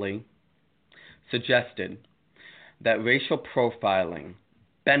actually suggested that racial profiling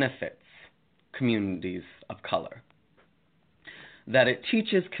benefits communities of color, that it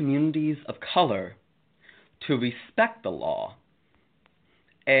teaches communities of color to respect the law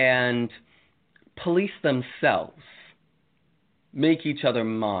and police themselves, make each other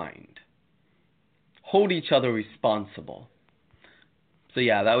mind, hold each other responsible. So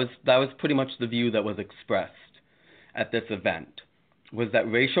yeah, that was pretty much the view that was expressed at this event, was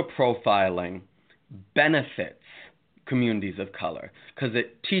that racial profiling benefits communities of color because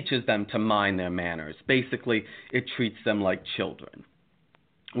it teaches them to mind their manners. Basically, it treats them like children,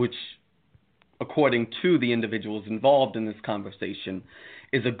 which, according to the individuals involved in this conversation,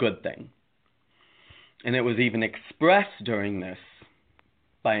 is a good thing. And it was even expressed during this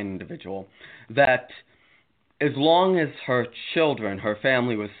by an individual that as long as her children, her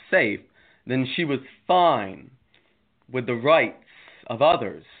family was safe, then she was fine with the rights of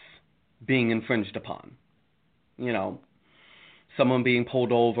others being infringed upon. Someone being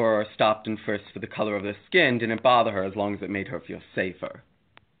pulled over or stopped and frisked for the color of their skin didn't bother her as long as it made her feel safer.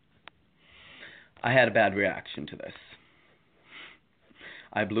 I had a bad reaction to this.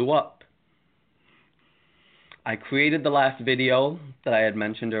 I blew up. I created the last video that I had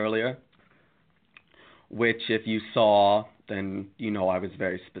mentioned earlier, which if you saw, then I was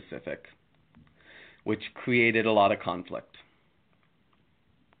very specific, which created a lot of conflict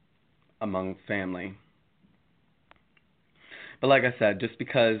among family. But like I said, just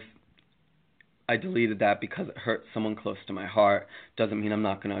because I deleted that because it hurt someone close to my heart doesn't mean I'm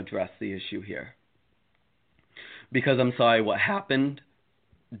not going to address the issue here. Because I'm sorry, what happened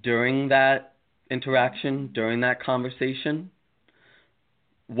during that interaction, during that conversation,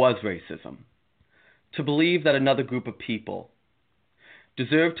 was racism. To believe that another group of people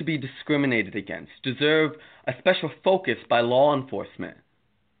deserve to be discriminated against, deserve a special focus by law enforcement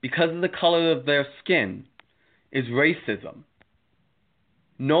because of the color of their skin, is racism.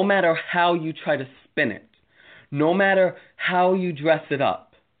 No matter how you try to spin it, no matter how you dress it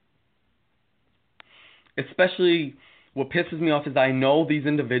up. Especially what pisses me off is I know these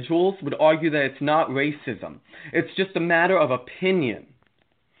individuals would argue that it's not racism. It's just a matter of opinion.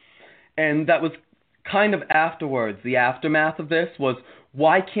 And that was kind of afterwards, the aftermath of this was,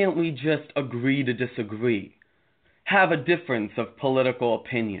 why can't we just agree to disagree? Have a difference of political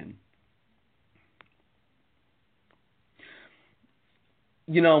opinion.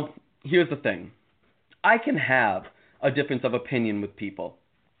 Here's the thing. I can have a difference of opinion with people.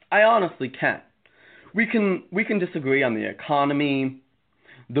 I honestly can. We can disagree on the economy,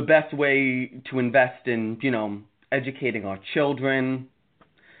 the best way to invest in, educating our children.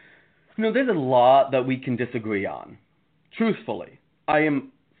 There's a lot that we can disagree on. truthfully, I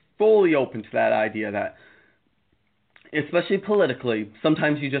am fully open to that idea that, especially politically,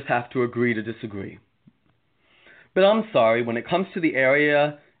 sometimes you just have to agree to disagree. But I'm sorry, when it comes to the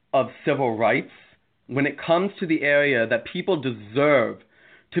area of civil rights, when it comes to the area that people deserve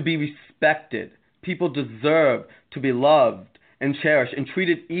to be respected, people deserve to be loved and cherished and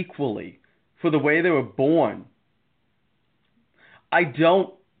treated equally for the way they were born, I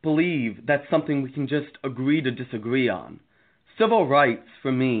don't believe that's something we can just agree to disagree on. Civil rights,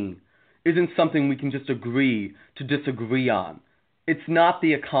 for me, isn't something we can just agree to disagree on. It's not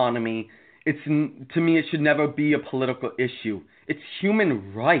the economy. To me, it should never be a political issue. It's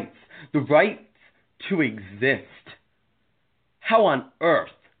human rights, the right to exist. How on earth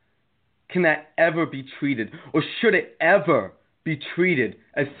can that ever be treated, or should it ever be treated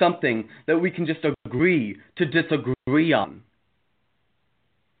as something that we can just agree to disagree on?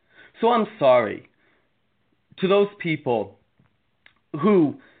 So I'm sorry to those people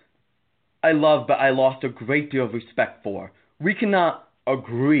who I love but I lost a great deal of respect for. We cannot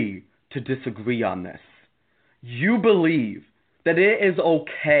agree to disagree on this. You believe that it is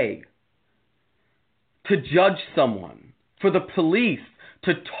okay to judge someone, for the police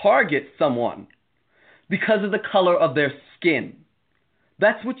to target someone because of the color of their skin.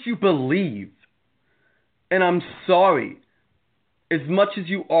 That's what you believe. And I'm sorry. As much as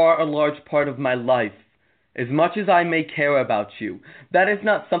you are a large part of my life, as much as I may care about you, that is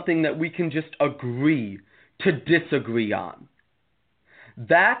not something that we can just agree to disagree on.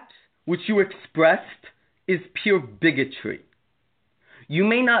 That which you expressed is pure bigotry. You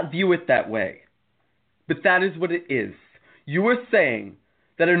may not view it that way, but that is what it is. You are saying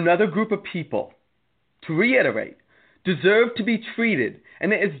that another group of people, to reiterate, deserve to be treated,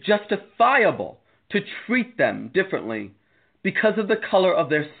 and it is justifiable to treat them differently because of the color of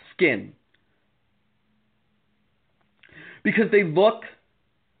their skin. Because they look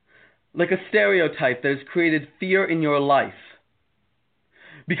like a stereotype that has created fear in your life.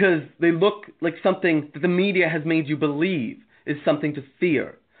 Because they look like something that the media has made you believe is something to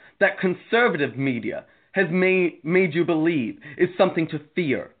fear. That conservative media has made you believe is something to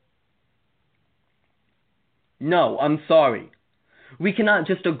fear. No, I'm sorry. We cannot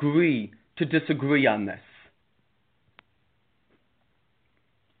just agree to disagree on this.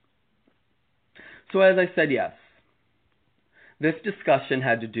 So as I said, yes, this discussion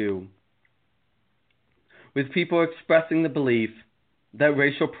had to do with people expressing the belief that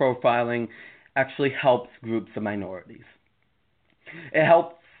racial profiling actually helps groups of minorities. It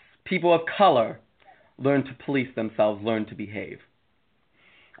helps people of color learn to police themselves, learn to behave.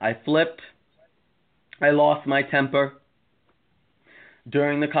 I flipped. I lost my temper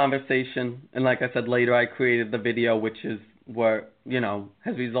during the conversation. And like I said, later I created the video, which is what,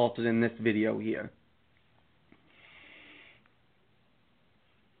 has resulted in this video here.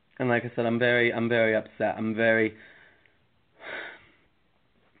 And like I said, I'm very upset. I'm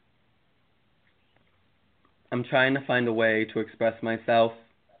trying to find a way to express myself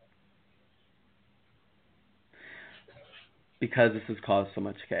because this has caused so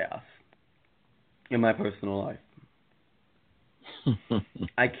much chaos in my personal life.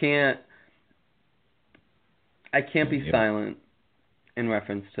 I can't be silent in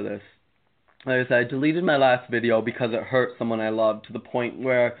reference to this. Like I said, I deleted my last video because it hurt someone I loved to the point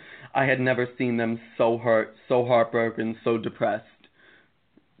where I had never seen them so hurt, so heartbroken, so depressed.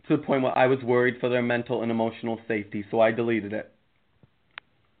 To the point where I was worried for their mental and emotional safety, so I deleted it.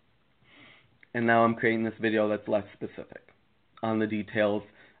 And now I'm creating this video that's less specific on the details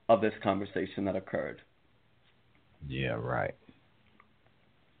of this conversation that occurred. Yeah, right.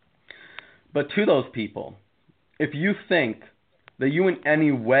 But to those people, if you think that you in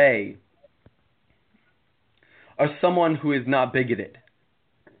any way are someone who is not bigoted,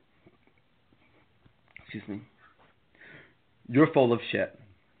 you're full of shit.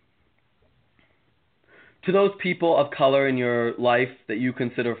 To those people of color in your life that you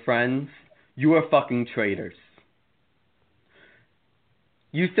consider friends, you are fucking traitors.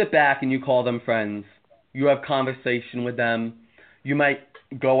 You sit back and you call them friends. You have conversation with them. You might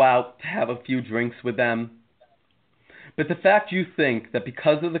go out to have a few drinks with them. But the fact you think that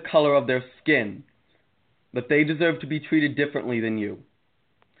because of the color of their skin, that they deserve to be treated differently than you,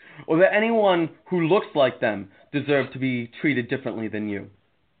 or that anyone who looks like them deserves to be treated differently than you,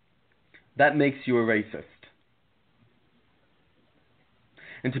 that makes you a racist.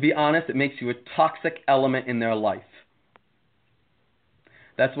 And to be honest, it makes you a toxic element in their life.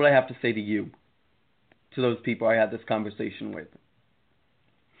 That's what I have to say to you, to those people I had this conversation with.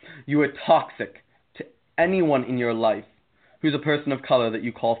 You are toxic to anyone in your life who's a person of color that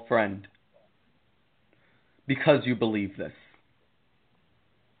you call friend. because you believe this.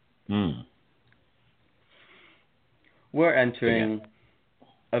 We're entering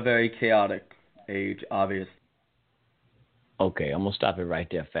a very chaotic age, obviously. Okay, I'm going to stop it right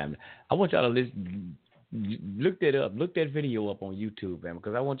there, family. I want y'all to listen. Look that video up on YouTube, man,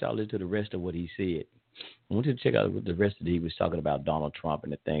 because I want y'all to listen to the rest of what he said. I want you to check out what the rest of it. He was talking about Donald Trump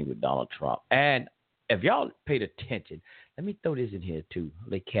and the thing with Donald Trump. And if y'all paid attention, let me throw this in here too,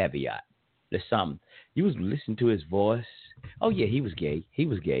 like caveat. There's something. You was listening to his voice. Oh yeah, he was gay. He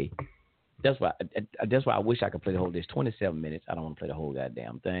was gay. That's why I wish I could play the whole. There's 27 minutes. I don't want to play the whole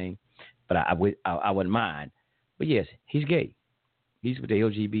goddamn thing, but I wouldn't mind. But yes, he's gay. He's with the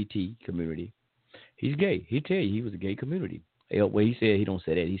LGBT community. He's gay. He'll tell you he was a gay community. Well, he said he don't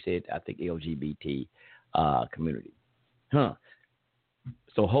say that. He said, I think LGBT community. So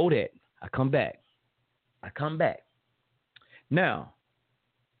hold that. I come back. Now,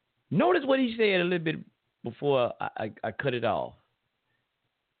 notice what he said a little bit before I cut it off.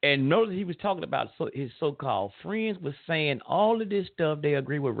 And notice he was talking about his so-called friends was saying all of this stuff. They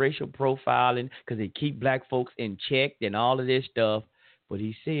agree with racial profiling because they keep black folks in check and all of this stuff. But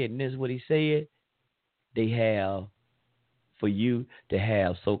he said, and this is what he said, they have for you to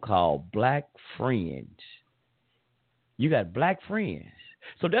have so-called black friends. You got black friends.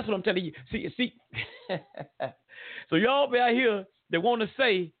 So that's what I'm telling you. See. So y'all be out here that want to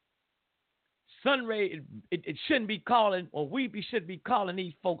say, Sunray, it shouldn't be calling, or should be calling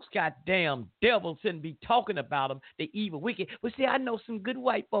these folks goddamn devils, shouldn't be talking about them, they evil, wicked. Well, see, I know some good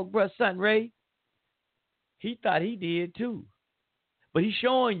white folk, bruh, Sunray. He thought he did too. But he's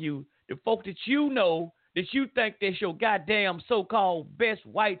showing you the folk that you know, that you think that's your goddamn so-called best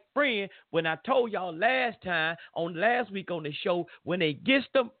white friend. When I told y'all last week on the show, when they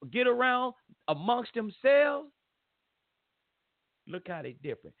get around amongst themselves, look how they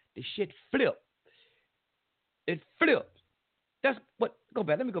different. The shit flip. It flips. That's what. Go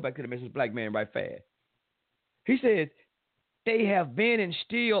back. Let me go back to the Mrs. Black Man right fast. He says they have been and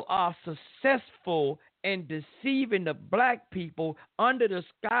still are successful in deceiving the black people under the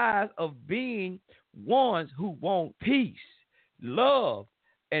skies of being ones who want peace, love,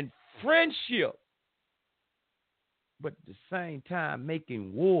 and friendship, but at the same time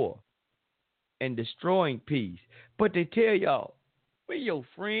making war and destroying peace. But they tell y'all, we your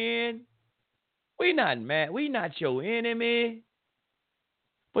friend. We not mad. We not your enemy.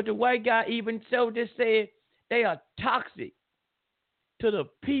 But the white guy even so just said they are toxic to the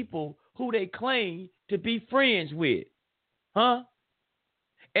people who they claim to be friends with. And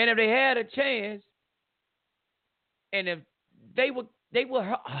if they had a chance, and if they would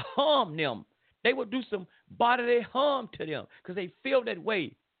harm them, they would do some bodily harm to them because they feel that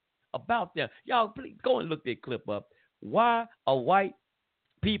way about them. Y'all, please go and look that clip up. Why are white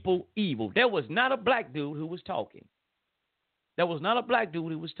people evil? There was not a black dude who was talking. So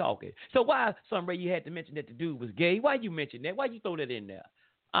why, Sunray, you had to mention that the dude was gay? Why you mention that? Why you throw that in there?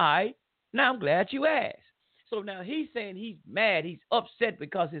 All right. Now I'm glad you asked. So now he's saying he's mad. He's upset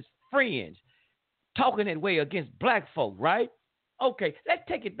because his friends talking that way against black folk, right? Okay, let's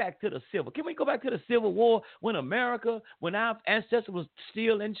take it back to the Civil. Can we go back to the Civil War when our ancestors was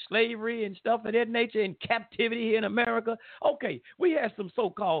still in slavery and stuff of that nature, in captivity here in America? Okay, we had some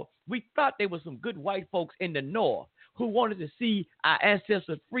we thought there were some good white folks in the North who wanted to see our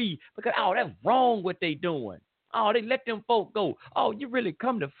ancestors free because, that's wrong what they doing. They let them folk go. You really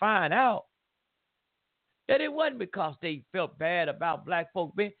come to find out that it wasn't because they felt bad about black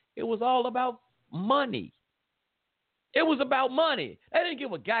folk being, it was all about money. It was about money. They didn't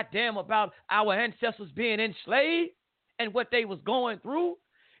give a goddamn about our ancestors being enslaved and what they was going through.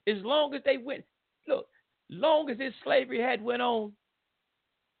 As long as they long as this slavery had went on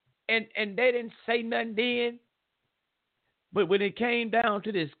and they didn't say nothing then. But when it came down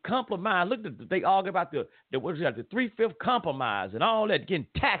to this compromise, look, they argue about the 3/5 compromise and all that, getting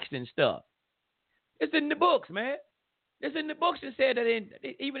taxed and stuff. It's in the books, man. It's in the books that said that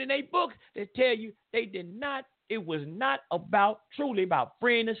even in their books, they tell you it was not truly about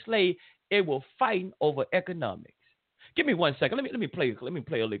freeing the slave. It was fighting over economics. Give me 1 second. Let me play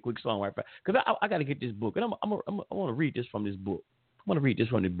a little quick song right back because I got to get this book and I want to read this from this book. Let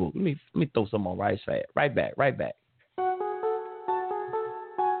me throw some on right fast. Right back.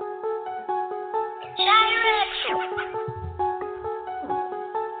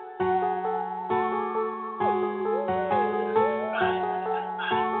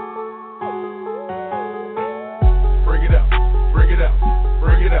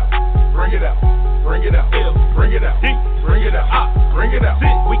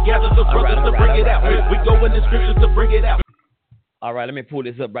 We gather the brothers to bring it out. We go in the scriptures to bring it out. All right, let me pull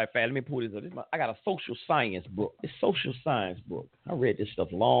this up right fast. Let me pull this up. I got a social science book. It's social science book. I read this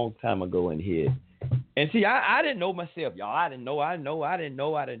stuff a long time ago in here. And see, I didn't know myself, y'all. I didn't know. Let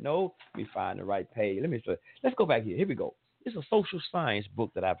me find the right page. Let's go back here. Here we go. It's a social science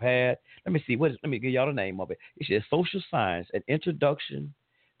book that I've had. Let me see. Let me give y'all the name of it. It says Social Science, an Introduction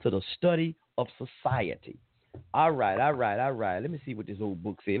to the Study of Society. All right. Let me see what this old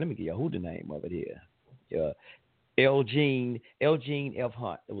book says. Let me give y'all the name of it here. Eugene F.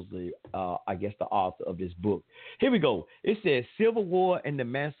 Hunt. It was the the author of this book. Here we go. It says Civil War and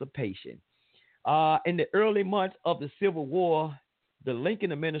Emancipation. In the early months of the Civil War, the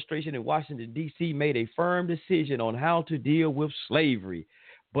Lincoln administration in Washington, D.C. made a firm decision on how to deal with slavery.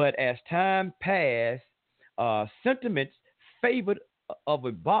 But as time passed, sentiments favored of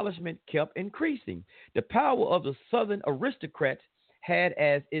abolishment kept increasing. The power of the Southern aristocrats had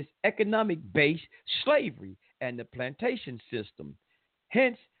as its economic base slavery and the plantation system.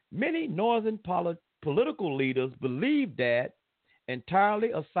 Hence, many Northern political leaders believed that,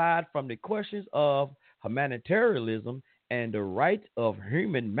 entirely aside from the questions of humanitarianism and the rights of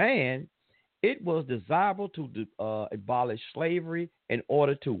human man, it was desirable to abolish slavery in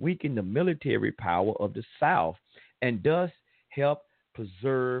order to weaken the military power of the South and thus help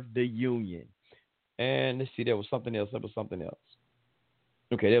preserve the Union. And let's see, there was something else.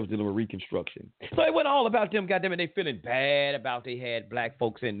 Okay, that was dealing with Reconstruction. So it wasn't all about them, goddamn it, they feeling bad about they had black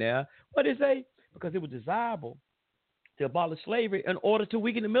folks in there. What did they say? Because it was desirable to abolish slavery in order to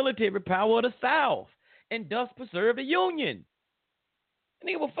weaken the military power of the South and thus preserve the Union. And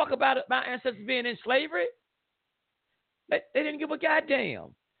they give a fuck about my ancestors being in slavery. They didn't give a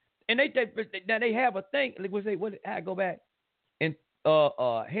goddamn. And they have a thing. I go back. And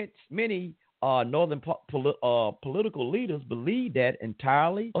hence many Northern political leaders believe that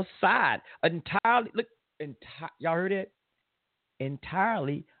y'all heard that?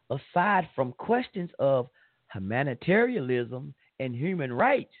 Entirely aside from questions of humanitarianism and human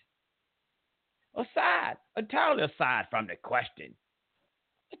rights. Entirely aside from the question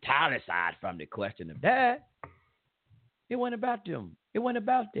of that. It wasn't about them. It wasn't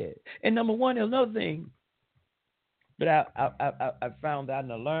about that. And number one, another thing that I found out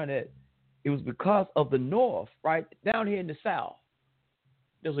and I learned that it was because of the North, right? Down here in the South.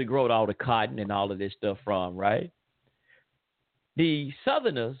 That's where we growed all the cotton and all of this stuff from, right? The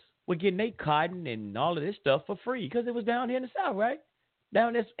Southerners were getting their cotton and all of this stuff for free because it was down here in the South, right?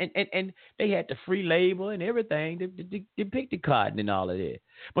 Down this, and they had the free labor and everything to pick the cotton and all of that.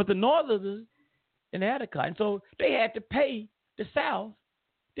 But the Northerners didn't have the cotton, so they had to pay the South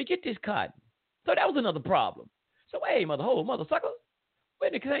to get this cotton. So that was another problem. So, hey, mother suckers, we're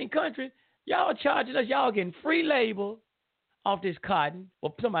in the same country. Y'all charging us, y'all getting free labor off this cotton,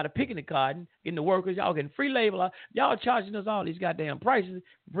 or somebody picking the cotton, getting the workers, y'all getting free labor. Y'all charging us all these goddamn prices,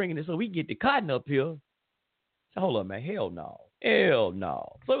 bringing it so we can get the cotton up here. So hold on, man. Hell no.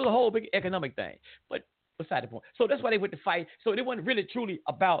 So it was a whole big economic thing. But beside the point. So that's why they went to fight. So it wasn't really truly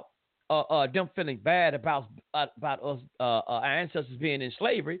about them feeling bad about us, our ancestors being in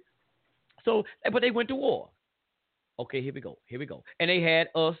slavery. So, but they went to war. Okay, here we go. And they had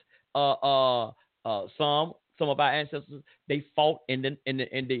us, some of our ancestors, they fought in the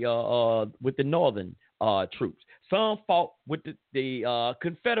with the Northern troops. Some fought with the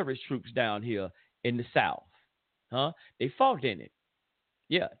Confederate troops down here in the South. They fought in it.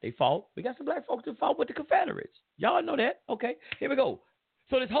 Yeah, they fought. We got some black folks who fought with the Confederates. Y'all know that. Okay, here we go.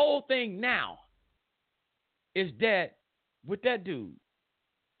 So this whole thing now is that with that dude,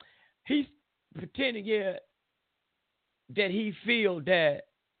 he's pretending, that he feel that,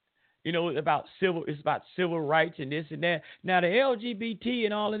 it's about civil rights and this and that. Now the LGBT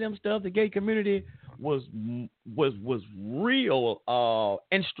and all of them stuff, the gay community was real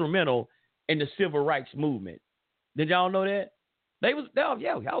instrumental in the civil rights movement. Did y'all know that? They was,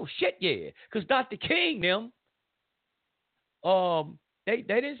 because Dr. King them, they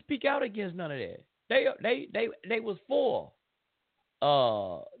didn't speak out against none of that. They was for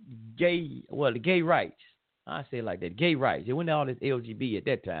the gay rights. I say it like that, gay rights. It wasn't all this LGBT at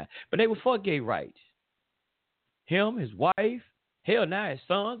that time, but they were for gay rights. Him, his wife, now his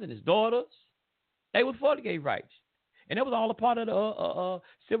sons and his daughters, they were for the gay rights, and that was all a part of the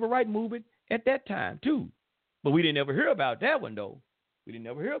civil rights movement at that time too. But we didn't ever hear about that one though. We didn't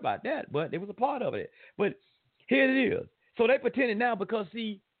ever hear about that, but it was a part of it. But here it is. So they pretending now because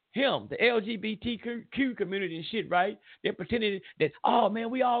him, the LGBTQ community and shit, right? They're pretending that, oh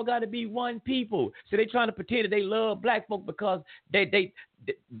man, we all got to be one people. So they trying to pretend that they love black folk because they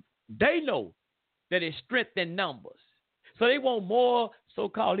know that it's strength in numbers. So they want more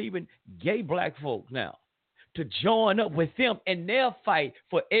so-called even gay black folks now to join up with them in their fight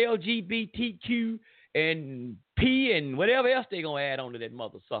for LGBTQ and P and whatever else they're going to add onto that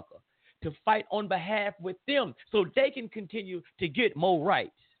mother sucker, to fight on behalf with them so they can continue to get more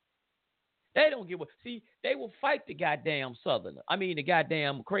rights. They don't give a, see, they will fight the goddamn Southerner. I mean, the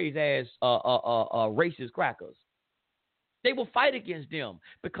goddamn crazy ass racist crackers. They will fight against them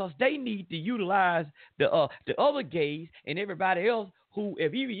because they need to utilize the other gays and everybody else who,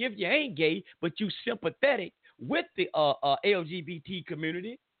 if you ain't gay but you sympathetic with the LGBT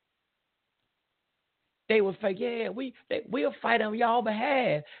community, they will say, yeah, we'll fight on y'all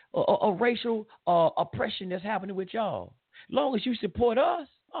behalf of racial oppression that's happening with y'all. Long as you support us,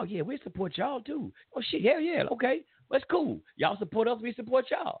 oh yeah, we support y'all too. Oh shit, hell yeah, okay, that's cool. Y'all support us, we support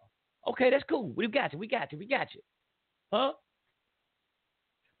y'all. Okay, that's cool. We got you. Huh?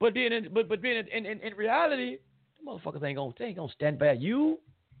 But then, in reality, the motherfuckers ain't gonna stand by you.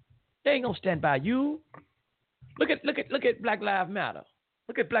 They ain't gonna stand by you. Look at Black Lives Matter.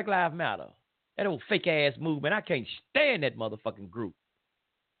 Look at Black Lives Matter. That old fake ass movement. I can't stand that motherfucking group.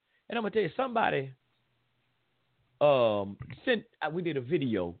 And I'm gonna tell you, somebody we did a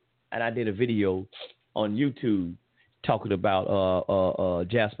video, and I did a video on YouTube talking about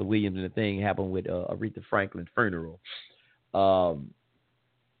Jasper Williams and the thing happened with Aretha Franklin's funeral.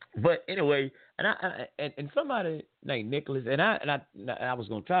 But anyway, and somebody named Nicholas, and I was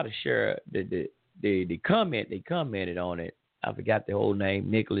gonna try to share the comment. They commented on it. I forgot the whole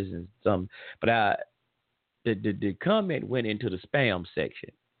name, Nicholas and some, but the comment went into the spam section,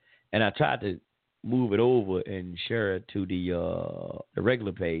 and I tried to move it over and share it to the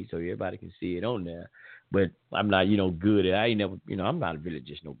regular page so everybody can see it on there. But I'm not, good at. I ain't never, I'm not really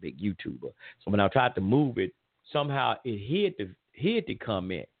just no big YouTuber. So when I tried to move it, somehow it hid the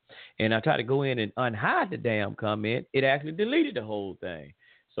comment, and I tried to go in and unhide the damn comment. It actually deleted the whole thing.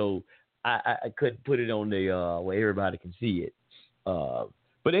 So I couldn't put it on the where everybody can see it.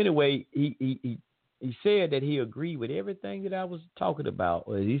 But anyway, he said that he agreed with everything that I was talking about,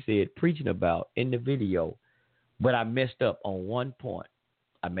 or he said preaching about in the video, but I messed up on one point.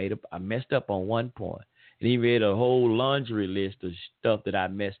 I messed up on one point. And he read a whole laundry list of stuff that I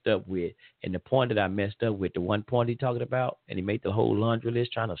messed up with. And the point that I messed up with, the one point he talked about, and he made the whole laundry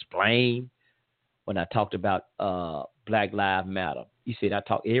list trying to explain when I talked about Black Lives Matter. He said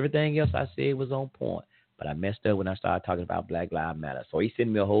everything else I said was on point, but I messed up when I started talking about Black Lives Matter. So he sent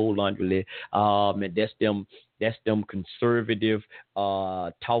me a whole laundry list. And that's them conservative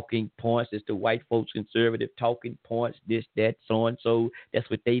talking points. It's the white folks conservative talking points, this, that, so and so. That's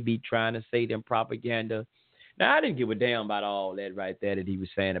what they be trying to say, them propaganda. Now, I didn't give a damn about all that right there that he was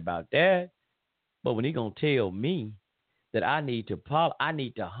saying about that. But when he gonna tell me that I need to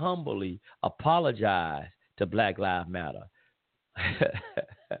humbly apologize to Black Lives Matter.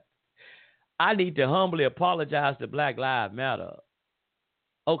 I need to humbly apologize to Black Lives Matter.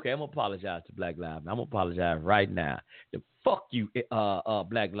 Okay, I'm gonna apologize to Black Lives Matter. I'm gonna apologize right now. Fuck you,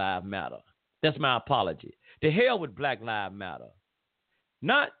 Black Lives Matter. That's my apology. To hell with Black Lives Matter.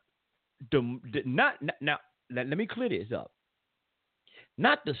 Now, let me clear this up.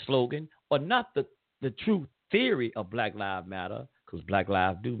 Not the slogan or not the true theory of Black Lives Matter, because Black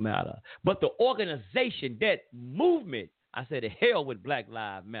lives do matter, but the organization, that movement. I said to hell with Black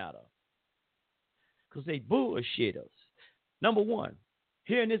Lives Matter, because they bullshit us. Number one,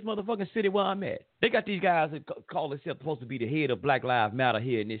 here in this motherfucking city where I'm at, they got these guys that call themselves supposed to be the head of Black Lives Matter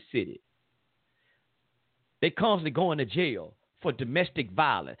here in this city. They constantly going to jail for domestic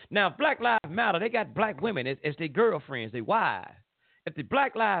violence. Now, Black Lives Matter, they got black women as their girlfriends, their wives. If the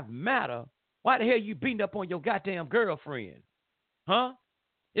Black Lives Matter, why the hell you beating up on your goddamn girlfriend? Huh?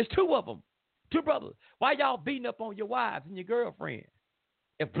 It's two of them. Two brothers. Why y'all beating up on your wives and your girlfriend?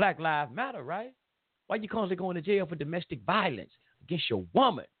 If Black Lives Matter, right? Why you constantly going to jail for domestic violence against your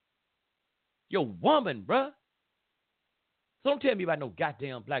woman? Your woman, bruh. So don't tell me about no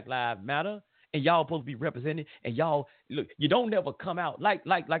goddamn Black Lives Matter. And y'all supposed to be represented. And y'all, look, you don't never come out like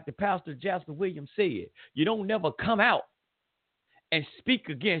the pastor Jasper Williams said. You don't never come out and speak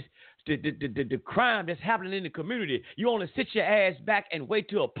against the crime that's happening in the community. You only sit your ass back and wait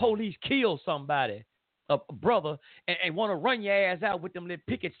till a police kills somebody, a brother, and want to run your ass out with them little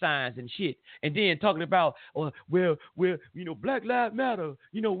picket signs and shit. And then talking about, Black Lives Matter.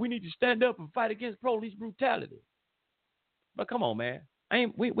 We need to stand up and fight against police brutality. But come on, man.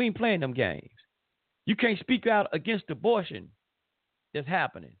 We ain't playing them games. You can't speak out against abortion that's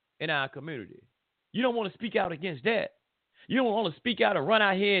happening in our community. You don't want to speak out against that. You don't want to speak out and run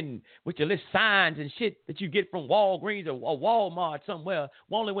out here and with your little signs and shit that you get from Walgreens or Walmart somewhere,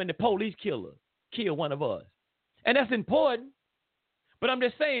 only when the police kill one of us. And that's important. But I'm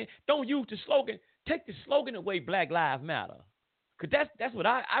just saying, don't use the slogan, take the slogan away, Black Lives Matter. Because that's what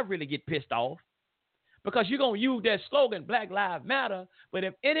I really get pissed off. Because you're going to use that slogan, Black Lives Matter, but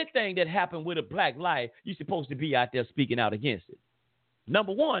if anything that happened with a black life, you're supposed to be out there speaking out against it.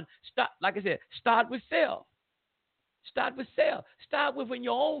 Number one, like I said, start with self. Start with self. Start within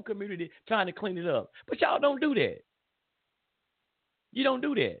your own community trying to clean it up. But y'all don't do that. You don't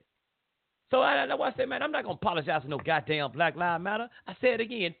do that. So that's why I said, man, I'm not going to apologize for no goddamn Black Lives Matter. I said it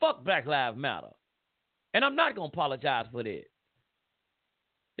again, fuck Black Lives Matter. And I'm not going to apologize for that.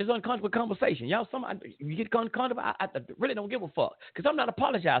 It's an uncomfortable conversation. Y'all, you get uncomfortable, I really don't give a fuck. Because I'm not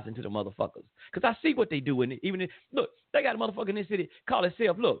apologizing to the motherfuckers. Because I see what they do. Look, they got a motherfucker in this city call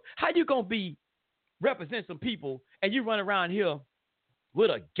itself, look, how you going to represent some people and you run around here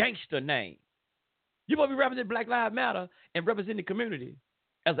with a gangster name? You supposed to be representing Black Lives Matter and representing the community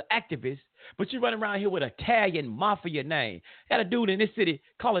as an activist, but you run around here with an Italian mafia name. Got a dude in this city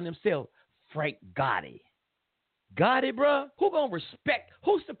calling himself Frank Gotti. Gotti, bruh?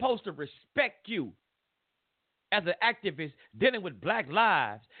 Who's supposed to respect you as an activist dealing with black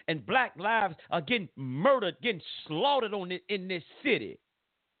lives, and black lives are getting murdered, getting slaughtered in this city?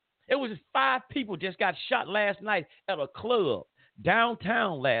 It was 5 people just got shot last night at a club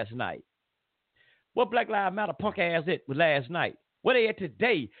downtown last night. What Black Lives Matter punk ass it was last night? Where they at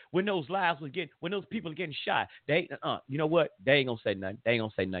today when those when those people are getting shot? You know what? They ain't gonna say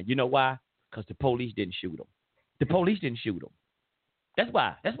nothing. You know why? Because the police didn't shoot them. The police didn't shoot them. That's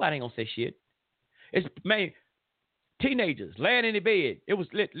why they ain't gonna say shit. It's teenagers laying in their bed. It was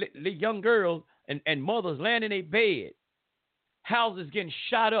young girls and mothers laying in their bed. Houses getting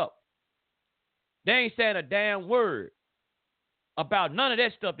shot up. They ain't saying a damn word about none of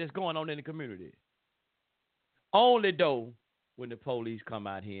that stuff that's going on in the community. Only though when the police come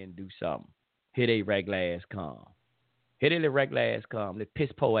out here and do something. Here they regular ass come. The piss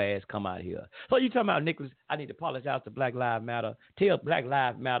po ass come out here. So you talking about, Nicholas, I need to apologize to Black Lives Matter. Tell Black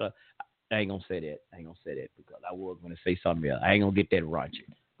Lives Matter. I ain't going to say that because I was going to say something else. I ain't going to get that raunchy.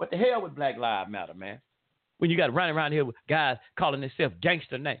 But the hell with Black Lives Matter, man. When you got running around here with guys calling themselves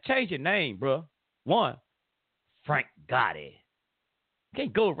gangster name. Change your name, bro. One, Frank Gotti. You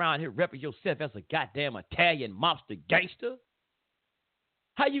can't go around here repping yourself as a goddamn Italian mobster gangster.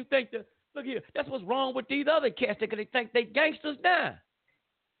 How you think look here, that's what's wrong with these other cats because they think they gangsters now.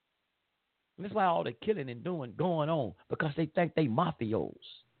 And that's why all the killing and going on, because they think they mafios.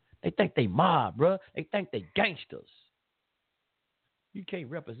 They think they mob, bro. They think they gangsters. You can't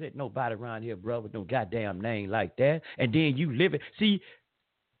represent nobody around here, bro, with no goddamn name like that. And then you living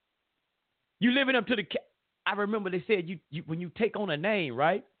up to the. I remember they said you when you take on a name,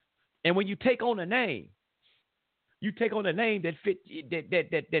 right? And when you take on a name, you take on a name that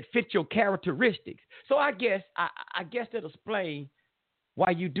fits your characteristics. So I guess that'll explain why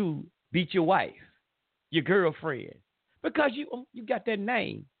you do beat your wife, your girlfriend, because you got that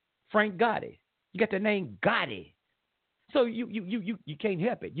name, Frank Gotti. You got the name Gotti. So you can't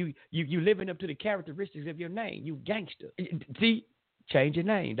help it. You living up to the characteristics of your name. You gangster. See, change your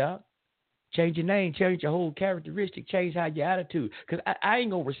name, dog. Change your name. Change your whole characteristic. Change how your attitude. Because I ain't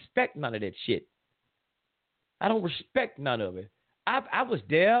gonna respect none of that shit. I don't respect none of it. I was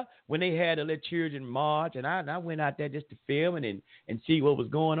there when they had to let children march, and I went out there just to film and see what was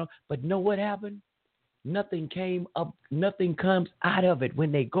going on. But know what happened? Nothing came up. Nothing comes out of it.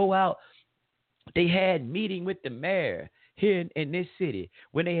 When they go out, they had meeting with the mayor here in this city.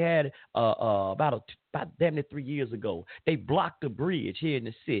 When they had about damn near 3 years ago, they blocked the bridge here in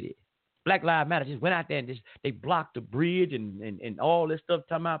the city. Black Lives Matter just went out there and they blocked the bridge and all this stuff,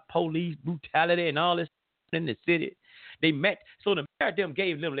 talking about police brutality and all this in the city. They met, so the mayor them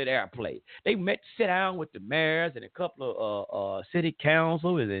gave them little airplay. They met, sit down with the mayors and a couple of city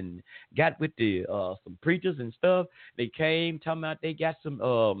councils and got with the some preachers and stuff. They came talking about they got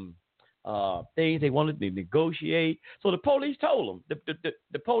some things they wanted to negotiate. So the police told them,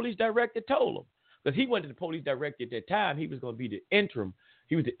 the police director told them, because he wasn't the police director at that time. He was going to be the interim.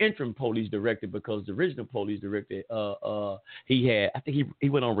 He was the interim police director because the original police director, he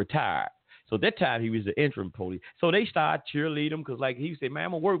went on retired. So that time he was the interim police. So they started cheerleading him because, like, he said, man,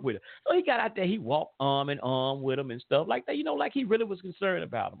 I'm going to work with him. So he got out there. He walked arm in arm with him and stuff like that, like he really was concerned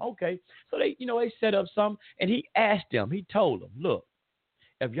about him. Okay. So they set up something, and he asked them. He told them, look,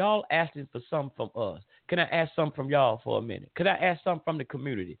 if y'all asking for something from us, can I ask something from y'all for a minute? Can I ask something from the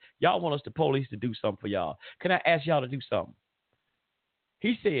community? Y'all want us, the police, to do something for y'all. Can I ask y'all to do something?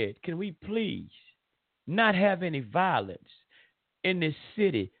 He said, can we please not have any violence in this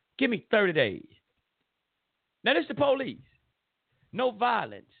city? Give me 30 days. Now, this is the police. No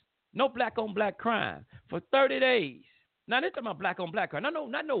violence. No black-on-black crime for 30 days. Now, they're talking about black on black crime.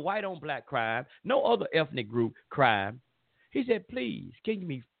 Not no white on black crime, no other ethnic group crime. He said, please, can you give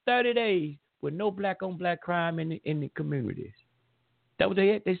me 30 days with no black on black crime in the communities? That what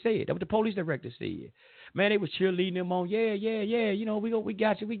they said. That what the police director said. Man, they was cheerleading them on, yeah. You know, we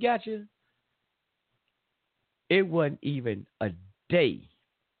got you. It wasn't even a day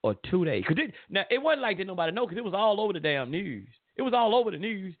or 2 days. Now, it wasn't like that nobody know because it was all over the damn news. It was all over the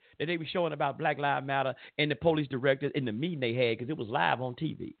news that they were showing about Black Lives Matter and the police director in the meeting they had because it was live on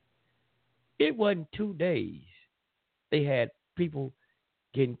TV. It wasn't 2 days. They had people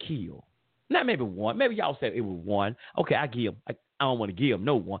getting killed. Not maybe one. Maybe y'all said it was one. Okay, I give them. I don't want to give them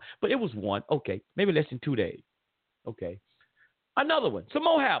no one. But it was one. Okay, maybe less than 2 days. Okay. Another one. Some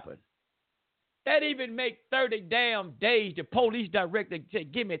more happened. That even make 30 damn days. The police director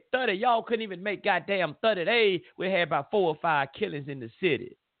said, give me 30. Y'all couldn't even make goddamn 30 days. We had about 4 or 5 killings in the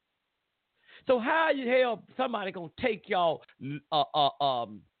city. So how the hell somebody gonna take y'all? How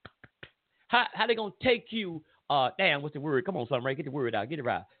they gonna take you? Damn, what's the word? Come on, son, Ray, get the word out. Get it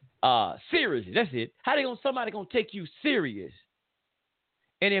right. Serious. That's it. How somebody gonna take you serious?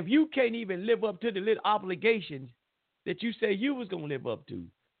 And if you can't even live up to the little obligations that you say you was gonna live up to.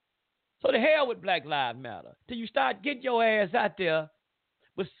 So the hell with Black Lives Matter. Till you start getting your ass out there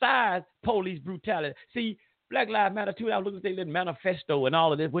besides police brutality. See, Black Lives Matter, too, I was looking at their little manifesto and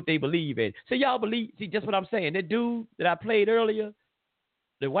all of this, what they believe in. So y'all believe, see, just what I'm saying. That dude that I played earlier,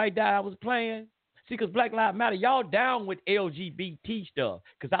 the white guy I was playing, see, because Black Lives Matter, y'all down with LGBT stuff,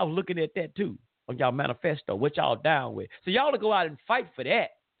 because I was looking at that, too, on y'all manifesto, what y'all down with. So y'all to go out and fight for that.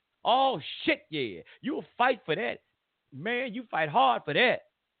 Oh, shit, yeah. You'll fight for that. Man, you fight hard for that.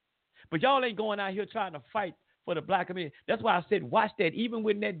 But y'all ain't going out here trying to fight for the black community. That's why I said watch that. Even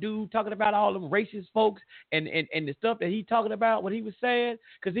when that dude talking about all them racist folks and the stuff that he talking about, what he was saying,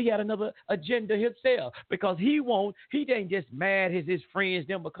 because he had another agenda himself. Because he ain't just mad at his friends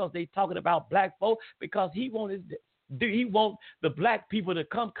them because they talking about black folks. Because he want the black people to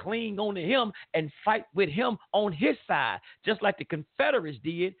come clean on to him and fight with him on his side, just like the Confederates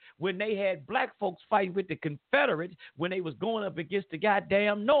did when they had black folks fighting with the Confederates when they was going up against the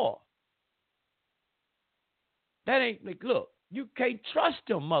goddamn North. That ain't like, look, you can't trust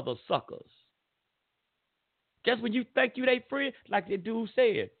them mother suckers. Just when you think you they friend, like the dude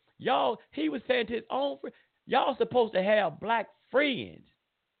said, y'all, he was saying to his own friend, y'all supposed to have black friends.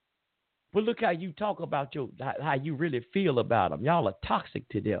 But look how you talk about how you really feel about them. Y'all are toxic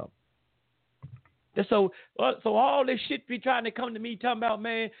to them. So all this shit be trying to come to me talking about,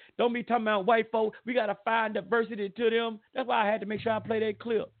 man, don't be talking about white folk. We got to find diversity to them. That's why I had to make sure I play that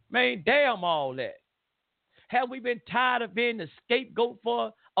clip. Man, damn all that. Have we been tired of being the scapegoat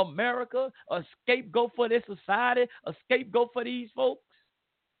for America, a scapegoat for this society, a scapegoat for these folks?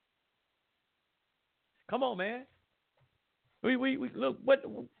 Come on, man. We look.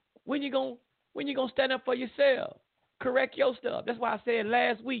 When you gonna stand up for yourself? Correct your stuff. That's why I said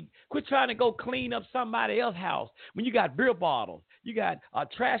last week, quit trying to go clean up somebody else's house. When you got beer bottles, you got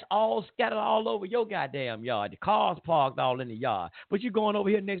trash all scattered all over your goddamn yard. The cars parked all in the yard, but you going over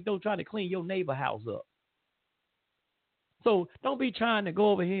here next door trying to clean your neighbor house up. So don't be trying to go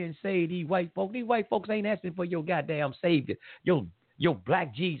over here and say these white folks. These white folks ain't asking for your goddamn savior, your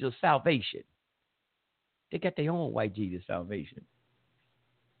black Jesus salvation. They got their own white Jesus salvation.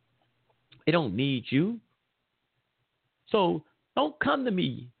 They don't need you. So don't come to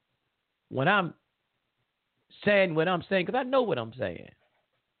me when I'm saying what I'm saying, because I know what I'm saying.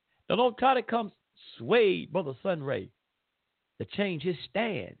 Now don't try to come sway Brother Sunray to change his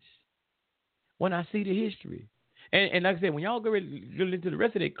stance when I see the history. And like I said, when y'all go into the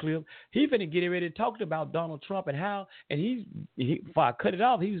rest of that clip, he's finna get ready to talk about Donald Trump and how, and before I cut it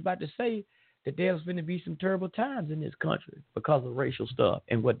off, he was about to say that there's going to be some terrible times in this country because of racial stuff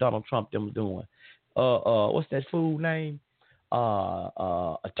and what Donald Trump them doing. What's that fool name?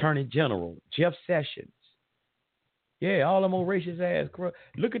 Attorney General Jeff Sessions. Yeah, all them old racist ass.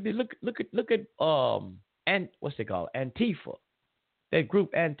 Look at and what's it called? Antifa. That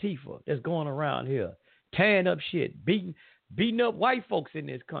group Antifa that's going around here tearing up shit, beating up white folks in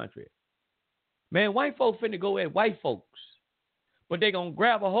this country. Man, white folks finna go at white folks. But they gonna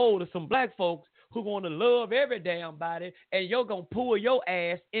grab a hold of some black folks who gonna love every damn body, and you're gonna pull your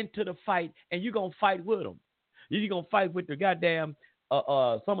ass into the fight, and you gonna fight with them. You gonna fight with the goddamn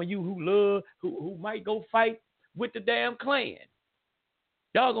some of you who might go fight with the damn Klan.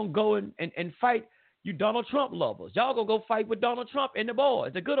 Y'all gonna go and fight you Donald Trump lovers. Y'all gonna go fight with Donald Trump and the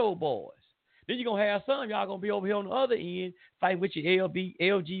boys, the good old boys. Then you're going to have some y'all going to be over here on the other end fighting with your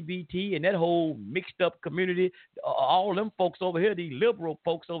LGBT and that whole mixed up community. All them folks over here, these liberal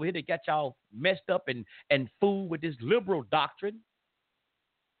folks over here that got y'all messed up and fooled with this liberal doctrine.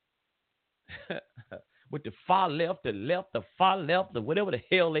 With the far left, the far left, or whatever the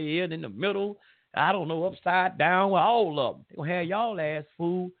hell they in the middle. I don't know, upside down, with all of them. They're going to have y'all ass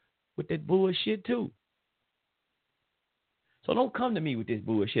fooled with that bullshit too. So don't come to me with this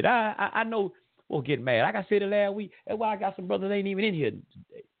bullshit. I know we'll get mad. Like I said the last week, that's why I got some brothers that ain't even in here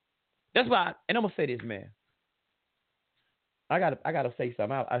today. That's why, and I'm going to say this, man. I gotta say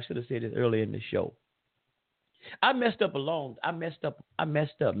something. I should have said this earlier in the show. I messed up,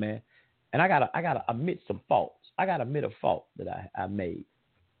 man. And I gotta admit some faults. I gotta admit a fault that I made.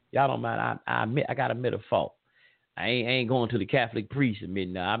 Y'all don't mind. I admit I gotta admit a fault. I ain't going to the Catholic priest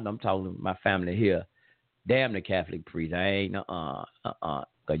admitting that. I'm talking to my family here. Damn the Catholic priest. I ain't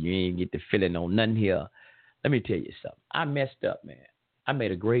cause you ain't get the feeling on nothing here. Let me tell you something. I messed up, man. I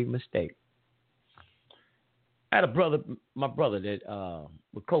made a grave mistake. I had a brother, my brother that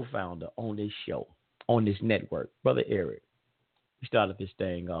was co-founder on this show, on this network, Brother Eric. We started this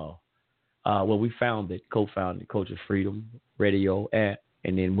thing off. We co-founded Culture Freedom Radio and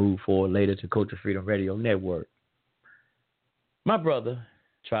then moved forward later to Culture Freedom Radio Network. My brother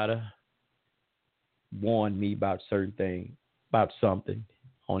tried to warn me about certain things, about something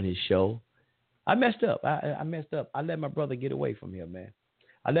on his show. I messed up. I messed up. I let my brother get away from here, man.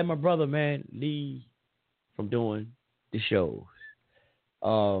 I let my brother, man, leave from doing the shows.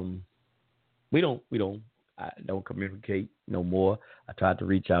 I don't communicate no more. I tried to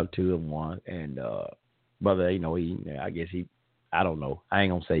reach out to him once, and brother, I don't know. I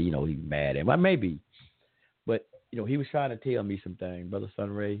ain't gonna say, he's mad at me. Maybe, but he was trying to tell me some things, Brother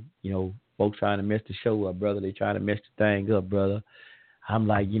Sunray. Folks trying to mess the show up, brother. They trying to mess the thing up, brother. I'm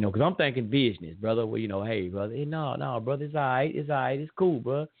like, because I'm thinking business, brother. Well, hey, brother, hey, no, brother, it's all right, it's cool,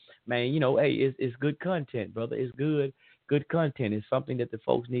 bro. Man, hey, it's good content, brother. It's good content. It's something that the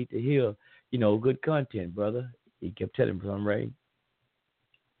folks need to hear. Good content, brother. He kept telling me something, right?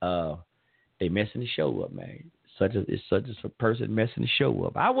 They messing the show up, man. It's such a person messing the show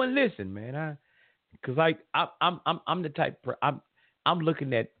up. I wouldn't listen, man. I'm the type. I'm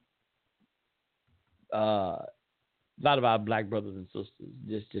looking at a lot of our black brothers and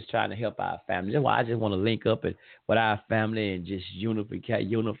sisters just trying to help our family. That's why I just want to link up with our family and just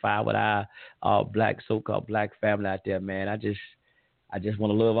unify with our so-called black family out there, man. I just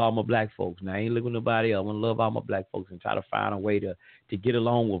want to love all my black folks. Now, I ain't looking at nobody else. I want to love all my black folks and try to find a way to get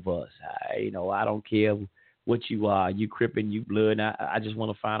along with us. I don't care what you are. You Crippin', you Blood. I just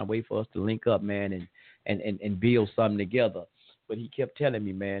want to find a way for us to link up, man, and build something together. But he kept telling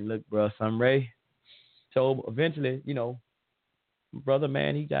me, man, look, bro, Ray. So eventually, brother,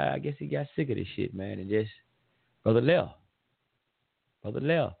 man, I guess he got sick of this shit, man, and just brother left.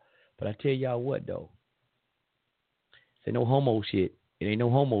 But I tell y'all what, though. Say no homo shit. It ain't no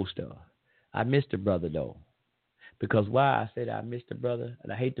homo stuff. I miss the brother, though. Because why I said I miss the brother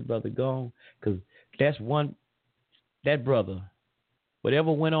and I hate the brother gone? Because that brother,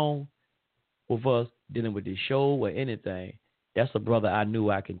 whatever went on with us dealing with this show or anything, that's a brother I knew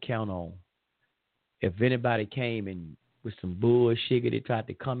I can count on. If anybody came and with some bullshit, they tried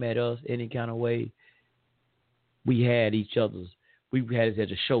to come at us any kind of way, we had each other's. We had it as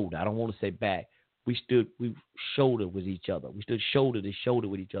a shoulder. I don't want to say back. We shoulder with each other. We stood shoulder to shoulder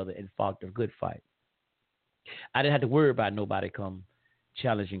with each other and fought a good fight. I didn't have to worry about nobody come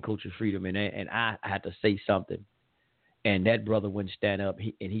challenging Culture Freedom, and I had to say something, and that brother wouldn't stand up,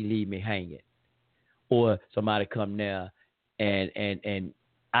 and he leave me hanging, or somebody come there, and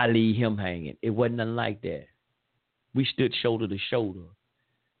I leave him hanging. It wasn't nothing like that. We stood shoulder to shoulder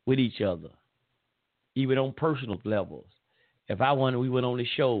with each other, even on personal levels. If we went on the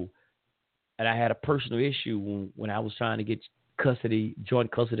show, and I had a personal issue when I was trying to get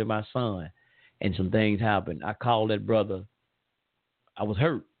joint custody of my son, and some things happened. I called that brother. I was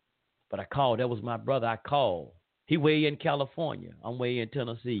hurt, but I called. That was my brother. I called. He way in California. I'm way in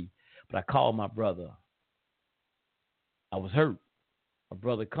Tennessee, but I called my brother. I was hurt. My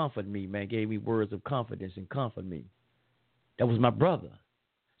brother comforted me, man, gave me words of confidence and comforted me. That was my brother.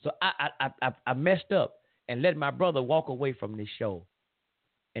 So I messed up and let my brother walk away from this show.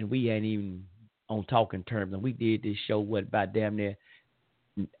 And we ain't even on talking terms. And we did this show, about damn near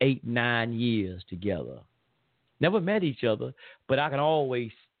 8-9 years together. Never met each other, but I can always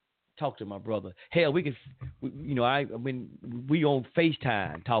talk to my brother. Hell, we on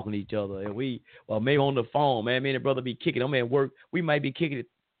FaceTime talking to each other, and maybe on the phone, man. Me and the brother be kicking. I'm at work. We might be kicking it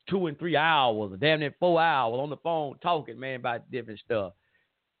 2 and 3 hours, or damn near 4 hours on the phone talking, man, about different stuff.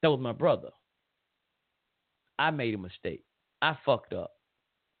 That was my brother. I made a mistake. I fucked up.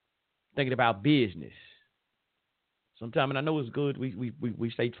 Thinking about business. Sometimes, and I know it's good,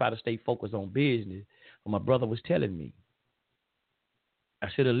 we try to stay focused on business. But my brother was telling me, I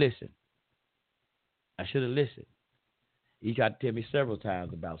should have listened. He tried to tell me several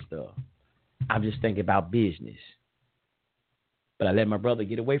times about stuff. I'm just thinking about business. But I let my brother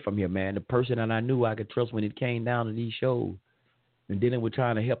get away from here, man. The person that I knew I could trust when it came down to these shows and dealing with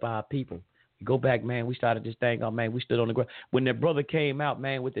trying to help our people. We go back, man, we started this thing out, man. We stood on the ground. When that brother came out,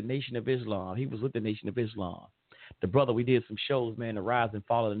 man, with the Nation of Islam, he was with the Nation of Islam. The brother, we did some shows, man, The Rise and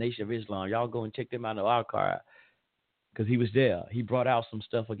Fall of the Nation of Islam. Y'all go and check them out in the archive because he was there. He brought out some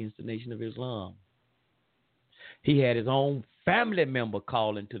stuff against the Nation of Islam. He had his own family member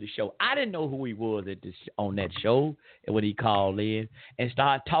call into the show. I didn't know who he was on that show when he called in and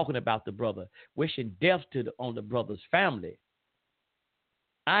started talking about the brother, wishing death on the brother's family.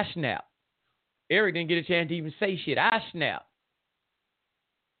 I snapped. Eric didn't get a chance to even say shit. I snapped.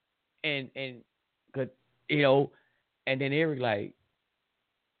 And then Eric like,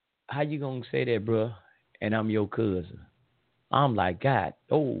 how you gonna say that, bro? And I'm your cousin. I'm like, God,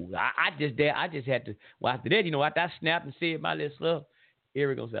 I just had to. Well, after that, after I snapped and said my little stuff,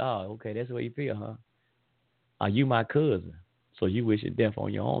 Eric gonna say, oh, okay, that's the way you feel, huh? Are you my cousin? So you wishing death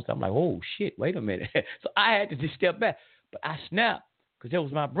on your own? So I'm like, oh shit, wait a minute. So I had to just step back, but I snapped because that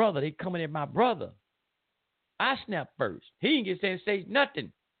was my brother. They coming at my brother. I snapped first. He didn't get to say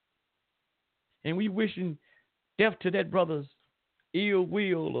nothing, and we wishing death to that brother's ill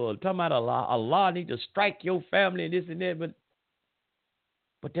will or talking about Allah need to strike your family and this and that,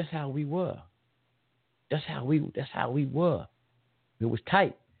 but that's how we were. That's how we were. It was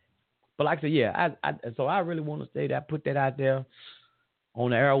tight. But like I said, yeah, so I really want to say that I put that out there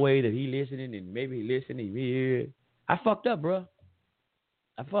on the airway that he listening and maybe he listening, he hear. I fucked up, bro.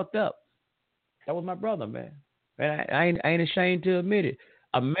 I fucked up. That was my brother, man. And I ain't ashamed to admit it.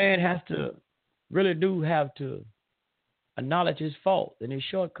 A man has to have to acknowledge his fault and his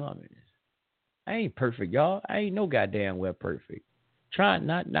shortcomings. I ain't perfect, y'all. I ain't no goddamn well perfect. Trying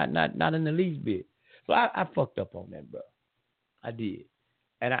not in the least bit. So I fucked up on that, bro. I did.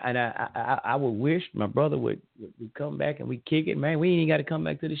 And I would wish my brother would come back and we kick it, man. We ain't got to come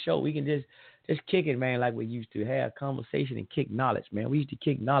back to the show. We can just kick it, man, like we used to have conversation and kick knowledge, man. We used to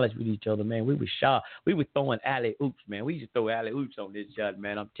kick knowledge with each other, man. We were sharp. We were throwing alley oops, man. We used to throw alley oops on this shot,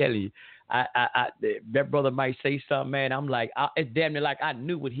 man. I'm telling you, that brother might say something, man. I'm like, it's damn near like I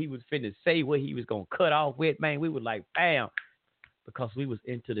knew what he was finna say, what he was gonna cut off with, man. We were like, bam, because we was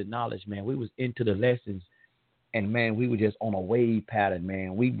into the knowledge, man. We was into the lessons. And, man, we were just on a wave pattern,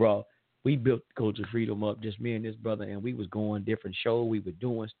 man. We built Culture Freedom up, just me and this brother, and we was going different shows. We were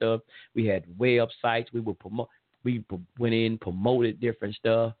doing stuff. We had websites. We went in, promoted different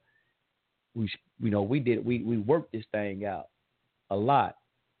stuff. We worked this thing out a lot.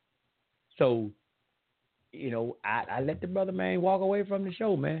 So, I let the brother, man, walk away from the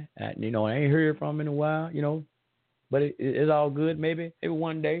show, man. I ain't heard from him in a while, but it's all good. Maybe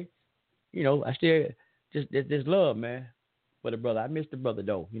one day, I still. Just there's love, man, for the brother. I miss the brother,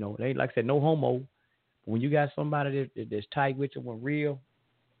 though. It ain't like I said, no homo. When you got somebody that's tight with you and real,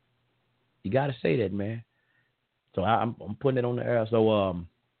 you got to say that, man. So I'm putting it on the air.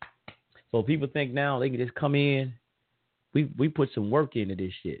 So people think now they can just come in. We put some work into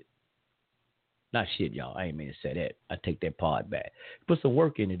this shit. Not shit, y'all. I ain't mean to say that. I take that part back. Put some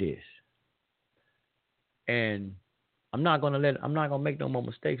work into this. And I'm not gonna make no more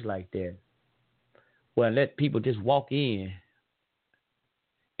mistakes like that. Well, let people just walk in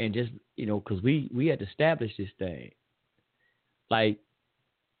and just, because we had to establish this thing. Like,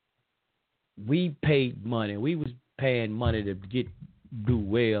 we paid money. We was paying money to do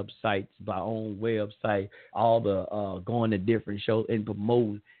websites, our own website, all the going to different shows and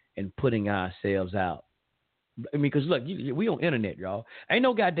promoting and putting ourselves out. I mean, because, look, we on internet, y'all. Ain't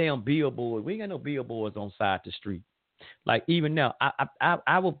no goddamn billboard. We ain't got no billboards on side the street. Like, even now,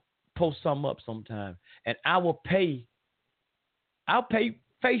 I will post something up sometime, and I'll pay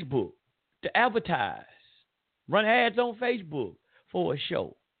Facebook to advertise, run ads on Facebook for a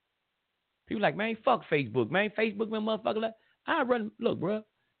show. People like, man, fuck Facebook, man. Facebook, man, motherfucker. Like, look, bro.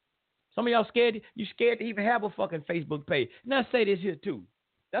 Some of y'all scared. You scared to even have a fucking Facebook page. And I say this here too.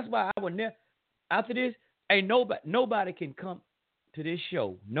 That's why I would never. After this, ain't nobody can come to this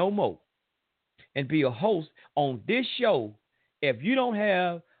show no more and be a host on this show if you don't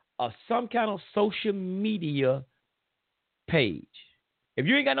have some kind of social media page. If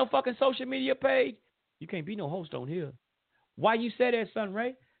you ain't got no fucking social media page, you can't be no host on here. Why you say that, son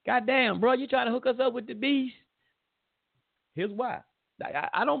Ray? Goddamn, bro, you trying to hook us up with the beast? Here's why.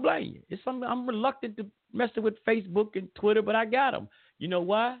 I don't blame you. It's something I'm reluctant to messing with Facebook and Twitter, but I got them. You know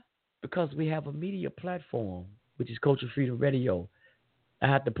why? Because we have a media platform, which is Culture Freedom Radio. I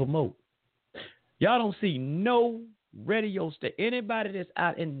have to promote. Y'all don't see no radio station, anybody that's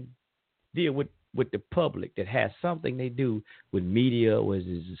out in deal with the public that has something they do with media or is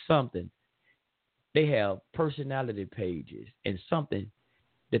something. They have personality pages and something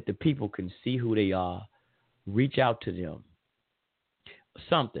that the people can see who they are, reach out to them.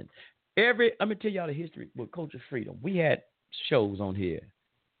 Something. Let me tell y'all the history with Culture Freedom. We had shows on here,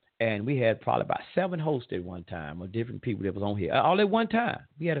 and we had probably about 7 hosts at one time of different people that was on here. All at one time.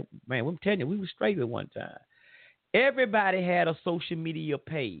 We had I'm telling you, we were straight at one time. Everybody had a social media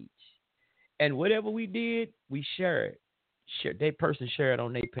page, and whatever we did, we shared. That person shared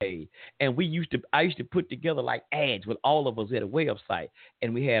on their page, and I used to put together like ads with all of us at a website,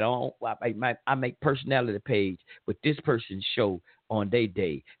 and we had I make personality page with this person's show on their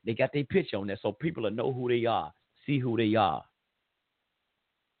day. They got their picture on there, so people will know who they are, see who they are.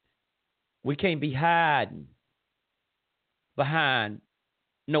 We can't be hiding behind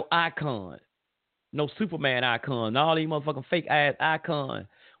no icon, no Superman icon, all these motherfucking fake ass icons.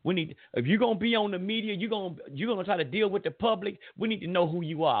 We need, if you're gonna be on the media, you're gonna try to deal with the public. We need to know who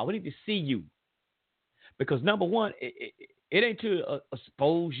you are. We need to see you, because number one, it ain't to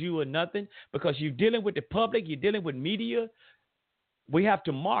expose you or nothing. Because you're dealing with the public, you're dealing with media. We have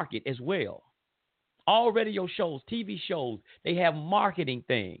to market as well. All radio shows, TV shows, they have marketing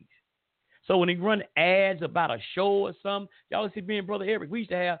things. So when they run ads about a show or something, y'all see me and Brother Eric, we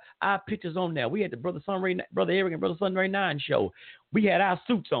used to have our pictures on there. We had the Brother Eric and Brother Sunray 9 show. We had our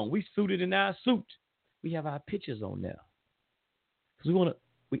suits on. We suited in our suits. We have our pictures on there. Because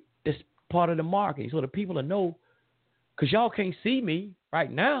it's part of the marketing, so the people will know. Because y'all can't see me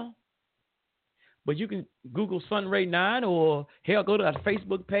right now. But you can Google Sunray 9 or, hell, go to our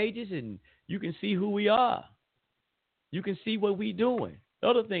Facebook pages and you can see who we are. You can see what we doing.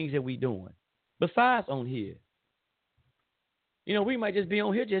 Other things that we doing besides on here. You know, we might just be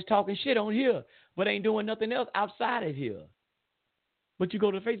on here just talking shit on here, but ain't doing nothing else outside of here. But you go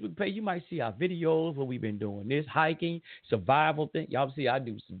to the Facebook page, you might see our videos, what we've been doing. This hiking, survival thing. Y'all see I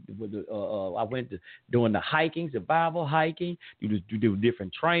do I went to doing the hiking, survival hiking, do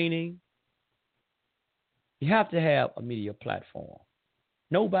different training. You have to have a media platform.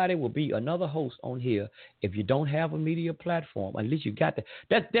 Nobody will be another host on here if you don't have a media platform. At least you got that.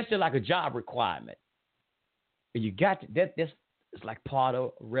 That's just like a job requirement. And you got that. That's it's like part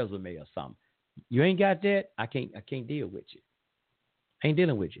of a resume or something. You ain't got that, I can't deal with you. I ain't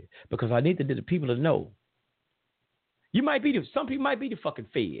dealing with you because I need the people to know. You might be some people might be the fucking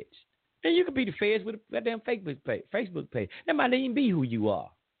feds, and you could be the feds with a goddamn Facebook page. That might not even be who you are.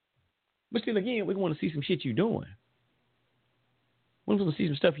 But still, again, we want to see some shit you doing. We want to see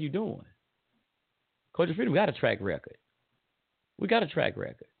some stuff you doing. Culture Freedom, we got a track record. We got a track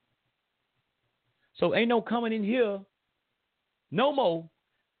record. So ain't no coming in here no more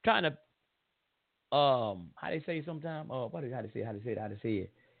trying to how they say sometimes, how they say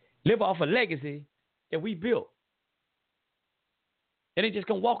it. Live off a legacy that we built. It ain't just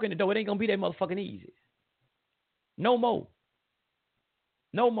gonna walk in the door. It ain't gonna be that motherfucking easy. No more.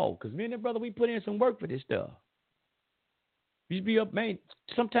 No more. Because me and that brother, we put in some work for this stuff. We used to be up, man,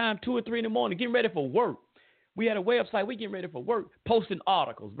 sometime 2 or 3 in the morning, getting ready for work. We had a website, we getting ready for work, posting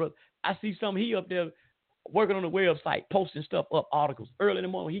articles, bro. I see he up there working on the website, posting stuff up, articles. Early in the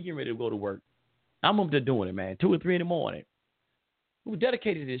morning, he getting ready to go to work. I'm up there doing it, man, 2 or 3 in the morning. We were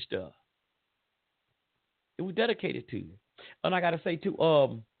dedicated to this stuff. It was dedicated to you. And I got to say, too,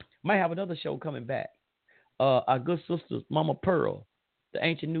 might have another show coming back. Our good sister, Mama Pearl, the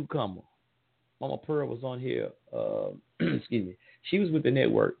ancient newcomer. Mama Pearl was on here. Excuse me. She was with the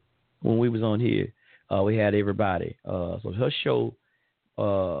network when we was on here. We had everybody. So her show,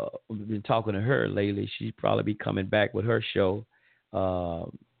 we've been talking to her lately. She'd probably be coming back with her show.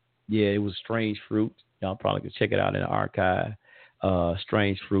 Yeah, it was Strange Fruit. Y'all probably could check it out in the archive.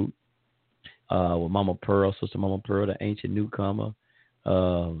 Strange Fruit with Mama Pearl, Sister Mama Pearl, the ancient newcomer.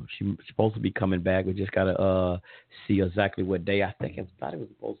 She's supposed to be coming back. We just gotta see exactly what day. I thought it was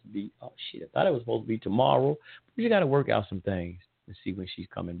supposed to be. Oh shit! I thought it was supposed to be tomorrow. We just gotta work out some things and see when she's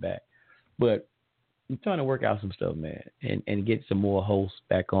coming back. But I'm trying to work out some stuff, man, and get some more hosts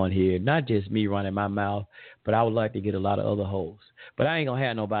back on here. Not just me running my mouth, but I would like to get a lot of other hosts. But I ain't gonna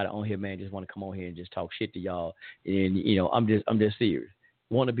have nobody on here, man. Just want to come on here and just talk shit to y'all. And you know, I'm just serious.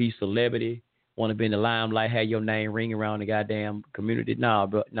 Want to be celebrity? Want to be in the limelight? Have your name ring around the goddamn community? Nah,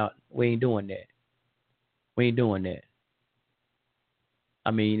 bro. No, we ain't doing that. We ain't doing that.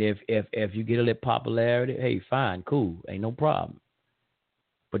 I mean, if you get a little popularity, hey, fine, cool, ain't no problem.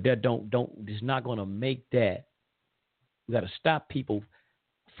 But that it's not going to make that. We got to stop people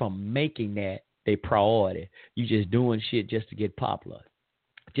from making that their priority. You just doing shit just to get popular,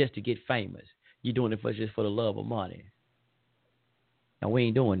 just to get famous. You doing it just for the love of money. Now, we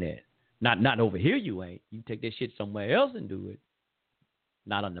ain't doing that. Not over here, you ain't. You take that shit somewhere else and do it.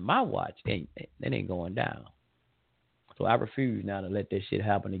 Not under my watch. That ain't going down. So I refuse now to let that shit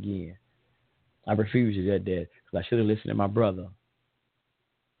happen again. I refuse to do that because I should have listened to my brother.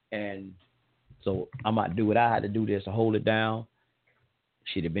 And so I'm about to do what I had to do to hold it down.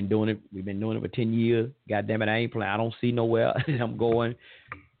 Shit, have been doing it. We've been doing it for 10 years. God damn it, I ain't playing. I don't see nowhere. I'm going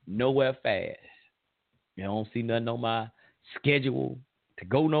nowhere fast. I don't see nothing on my schedule to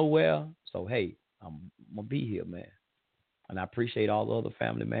go nowhere. So, hey, I'm going to be here, man. And I appreciate all the other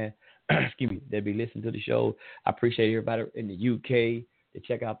family, man, excuse me, that be listening to the show. I appreciate everybody in the UK that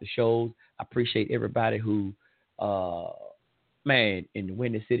check out the shows. I appreciate everybody who, man, in the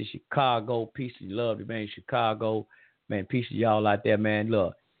Windy City, Chicago, peace and love to man, Chicago. Man, peace to y'all out there, man.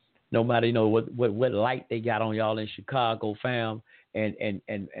 Look, no matter, what light they got on y'all in Chicago, fam, and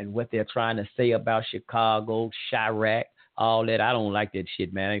what they're trying to say about Chicago, Chirac, all that. I don't like that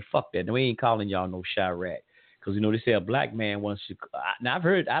shit, man. Hey, fuck that. We ain't calling y'all no Chirac. Because, they say a black man wants to. Now, I've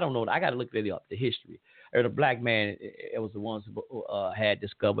heard, I don't know, I got to look it up, the history. I heard a black man, it was the ones who had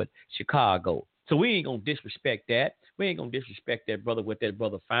discovered Chicago. So we ain't going to disrespect that. We ain't going to disrespect that brother, what that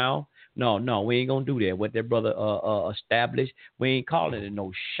brother found. No, we ain't going to do that. What that brother established, we ain't calling it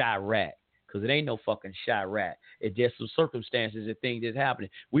no Chirac. Because it ain't no fucking Chirac. It's just some circumstances and things that's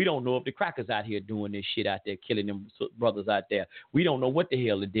happening. We don't know if the crackers out here doing this shit out there, killing them brothers out there. We don't know what the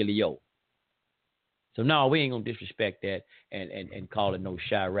hell the dealio. So, no, we ain't going to disrespect that and call it no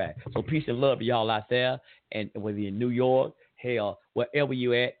Chirac. So, peace and love to y'all out there. And whether you're in New York, hell, wherever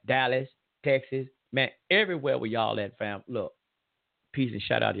you at, Dallas, Texas, man, everywhere where y'all at, fam. Look, peace and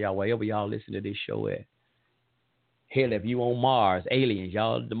shout out to y'all wherever y'all listen to this show at. Hell, if you on Mars, aliens,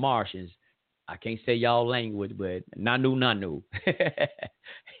 y'all the Martians. I can't say y'all language, but nanu.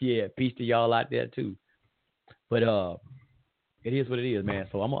 Yeah, peace to y'all out there, too. But it is what it is, man.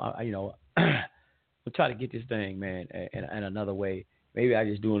 So, I'm we'll try to get this thing, man, in another way. Maybe I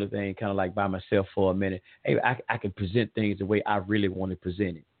just doing the thing kind of like by myself for a minute. Hey, I can present things the way I really want to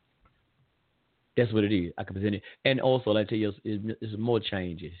present it. That's what it is. I can present it. And also, I tell you, there's more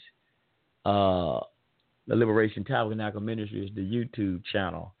changes. The Liberation Tabernacle Ministry is the YouTube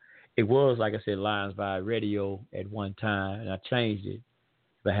channel. It was, like I said, Lions Vibe Radio at one time, and I changed it.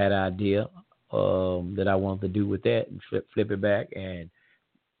 I had an idea that I wanted to do with that and flip it back, and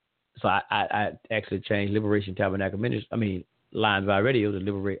so I actually changed Liberation Tabernacle Ministry. Lions Vibe Radio to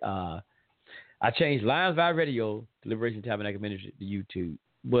Liberate. I changed Lions Vibe Radio to Liberation Tabernacle Ministry to YouTube,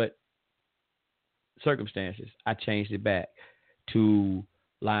 but circumstances, I changed it back to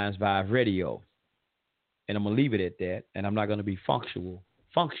Lions Vibe Radio, and I'm gonna leave it at that. And I'm not gonna be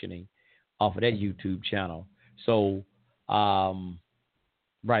functioning off of that YouTube channel. So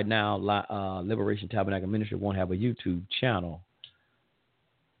right now, Liberation Tabernacle Ministry won't have a YouTube channel.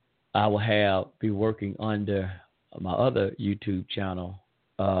 I will be working under my other YouTube channel,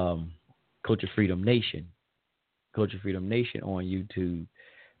 Culture Freedom Nation on YouTube,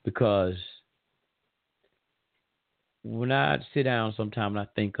 because when I sit down sometime and I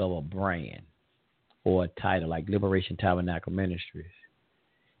think of a brand or a title like Liberation Tabernacle Ministries,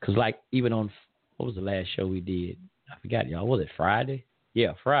 because like even on, what was the last show we did? I forgot, y'all. Was it Friday?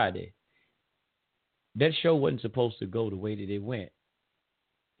 Yeah, Friday. That show wasn't supposed to go the way that it went.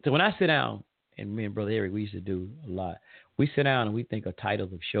 So when I sit down, and me and Brother Eric, we used to do a lot, we sit down and we think of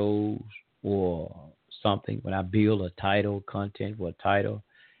titles of shows or something. When I build a title, content for a title,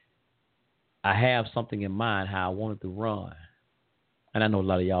 I have something in mind how I want it to run. And I know a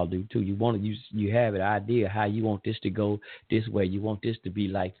lot of y'all do too. You have an idea how you want this to go this way. You want this to be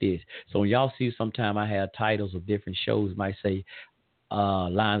like this. So when y'all see sometime I have titles of different shows, might say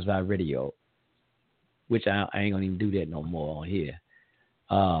Lions by Radio, which I ain't gonna even do that no more on here.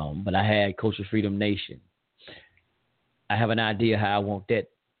 But I had Culture Freedom Nation. I have an idea how I want that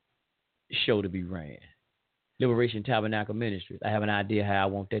show to be ran. Liberation Tabernacle Ministries. I have an idea how I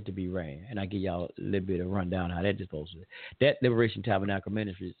want that to be ran. And I give y'all a little bit of rundown how that's supposed to be. That Liberation Tabernacle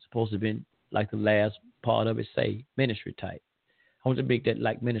Ministry is supposed to be like the last part of it say, ministry type. I want to make that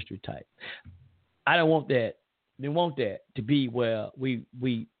like ministry type. I don't want that. They want that to be where we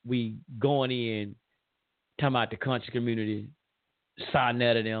going in, talking about the conscious community, signing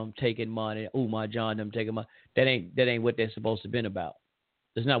at them, taking money, my John them taking money. That ain't what they're supposed to have been about.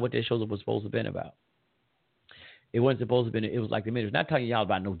 That's not what their shows was supposed to have been about. It wasn't supposed to be. It was like the ministry. Not talking y'all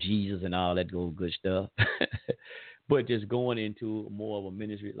about no Jesus and all that good stuff. but just going into more of a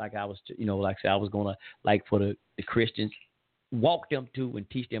ministry, like I was, like I said, I was gonna like for the Christians, walk them to and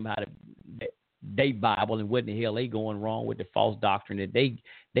teach them how to they Bible and what in the hell they going wrong with the false doctrine that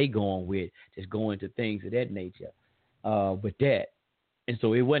they going with, just going to things of that nature, with that. And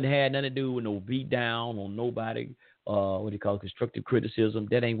so it wasn't had nothing to do with no beat down on nobody, what do you call it, constructive criticism.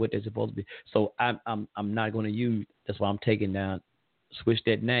 That ain't what they're supposed to be. So I'm not going to use. That's why I'm taking down, switch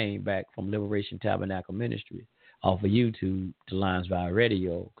that name back from Liberation Tabernacle Ministry off of YouTube to Lions Via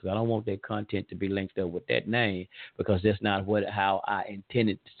Radio, because I don't want that content to be linked up with that name, because that's not how I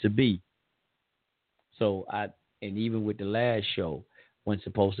intended it to be. So and even with the last show, wasn't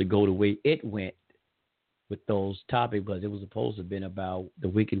supposed to go the way it went with those topics, because it was supposed to have been about the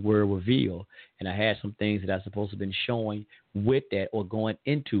wicked word revealed, and I had some things that I supposed to have been showing with that or going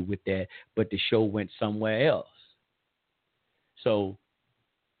into with that, but the show went somewhere else. So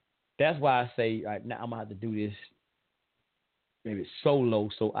that's why I say right now I'm gonna have to do this maybe solo,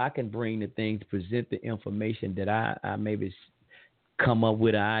 so I can bring the things, present the information that I maybe come up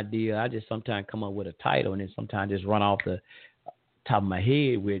with an idea. I just sometimes come up with a title and then sometimes just run off the top of my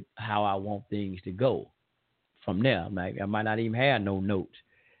head with how I want things to go. From there, I might not even have no notes.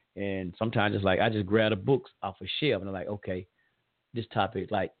 And sometimes it's like I just grab the books off a shelf and I'm like, okay, this topic,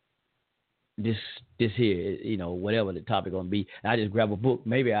 like this here, whatever the topic gonna be. And I just grab a book.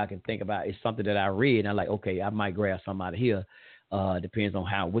 Maybe I can think about it's something that I read and I'm like, okay, I might grab something out of here. Depends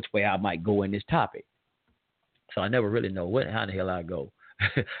on which way I might go in this topic. So I never really know how the hell I go.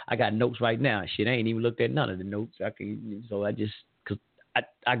 I got notes right now. Shit, I ain't even looked at none of the notes. Cause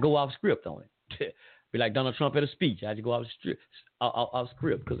I go off script on it. Be like Donald Trump at a speech. I just go off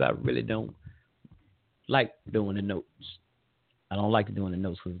script because I really don't like doing the notes. I don't like doing the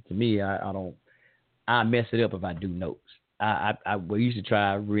notes because to me, I mess it up if I do notes. We used to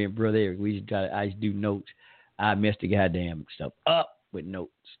try, Brother Eric, I used to do notes. I mess the goddamn stuff up with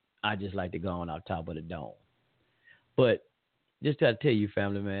notes. I just like to go on top of the dome. But just to tell you,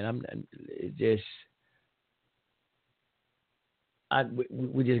 family, man,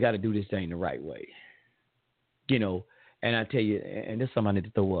 we just got to do this thing the right way. And I tell you, and this is something I need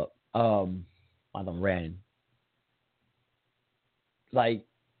to throw up while I'm ranting. Like,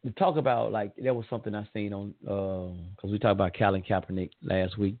 to talk about, like, there was something I seen on, because we talked about Colin Kaepernick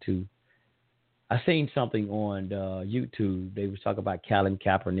last week, too. I seen something on YouTube. They was talking about Colin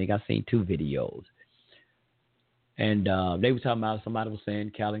Kaepernick. I seen 2 videos. And they were talking about, somebody was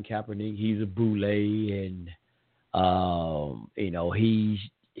saying Colin Kaepernick, he's a boule, and,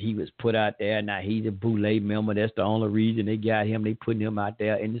 he was put out there. Now he's a boule member. That's the only reason they got him. They putting him out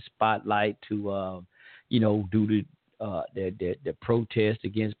there in the spotlight to, do the protest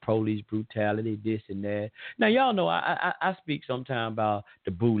against police brutality, this and that. Now y'all know I speak sometimes about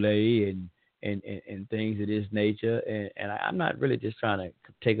the boule and things of this nature, and I'm not really just trying to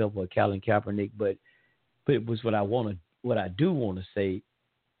take up for Colin Kaepernick, but it was what I do want to say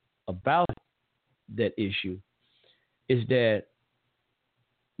about that issue is that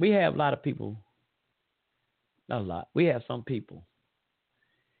we have a lot of people, not a lot, we have some people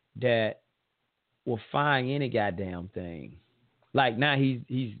that will find any goddamn thing. Like now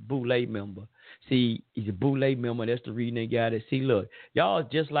he's boule member. See, he's a boule member. That's the reason they got it. See, look, y'all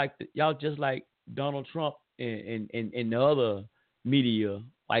just like Donald Trump and the other media,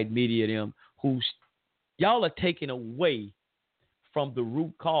 white media, them y'all are taking away from the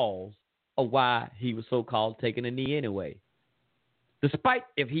root cause of why he was so-called taking a knee anyway. Despite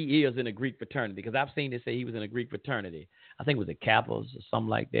if he is in a Greek fraternity, because I've seen they say he was in a Greek fraternity. I think it was the Kappas or something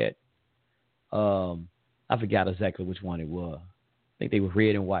like that. I forgot exactly which one it was. I think they were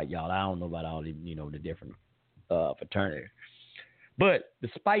red and white, y'all. I don't know about all the, the different fraternities. But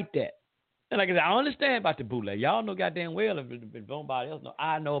despite that, and like I said, I understand about the boule. Y'all know goddamn well if nobody else know.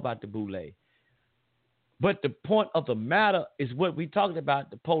 I know about the boule. But the point of the matter is what we talked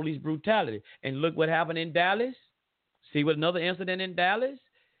about, the police brutality. And look what happened in Dallas. See what another incident in Dallas?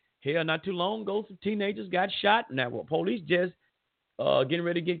 Hell, not too long ago, some teenagers got shot. Now, police just getting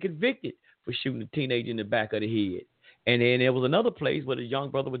ready to get convicted for shooting a teenager in the back of the head. And then there was another place where the young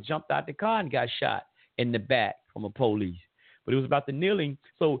brother was jumped out the car and got shot in the back from a police. But it was about the kneeling.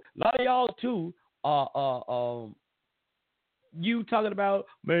 So a lot of y'all, too, you talking about,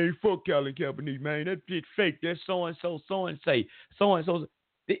 man, fuck Colin Kaepernick, man. That shit fake. That's so-and-so, so-and-say, so-and-so.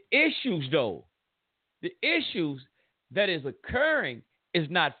 The issues, though, that is occurring is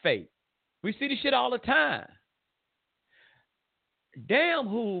not fake. We see this shit all the time. Damn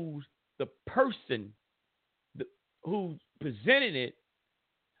who's the person who's presenting it,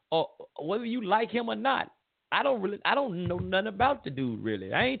 or whether you like him or not. I don't know nothing about the dude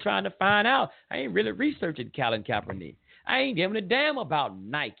really. I ain't trying to find out. I ain't really researching Colin Kaepernick. I ain't giving a damn about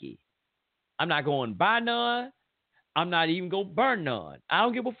Nike. I'm not going to buy none. I'm not even going to burn none. I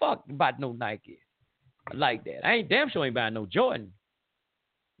don't give a fuck about no Nike like that. I ain't damn sure ain't buying no Jordan.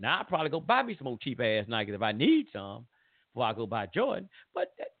 Now, I'll probably go buy me some more cheap-ass Nike if I need some before I go buy Jordan.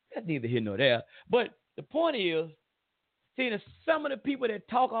 But that's neither here nor there. But the point is, seeing some of the people that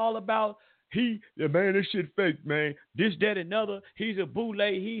talk all about, man, this shit fake, man. This, that, and another. He's a boule.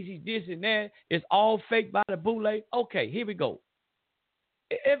 He's this and that. It's all fake by the boule. Okay, here we go.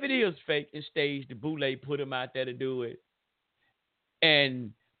 If it is fake and staged, the boule put him out there to do it.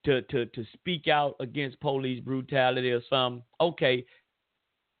 And to speak out against police brutality or something. Okay.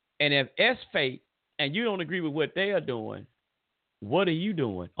 And if it's fake and you don't agree with what they are doing, what are you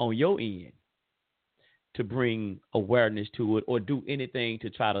doing on your end to bring awareness to it or do anything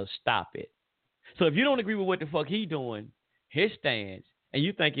to try to stop it? So if you don't agree with what the fuck he doing, his stance, and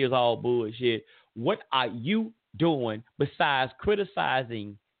you think it's all bullshit, what are you doing besides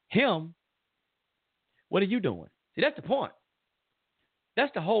criticizing him? What are you doing? See, that's the point.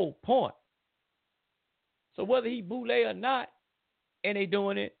 That's the whole point. So whether he boule or not, and they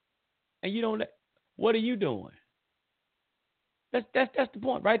doing it, and you don't, what are you doing? That's the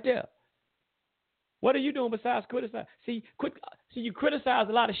point right there. What are you doing besides criticize? See, you criticize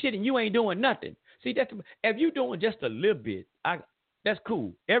a lot of shit and you ain't doing nothing. See, if you doing just a little bit, that's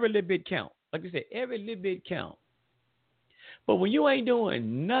cool. Every little bit count. Like I said, every little bit count. But when you ain't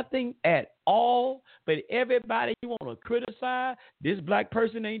doing nothing at all, but everybody you want to criticize, this black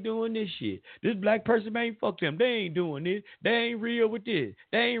person ain't doing this shit. This black person ain't fuck them. They ain't doing this. They ain't real with this.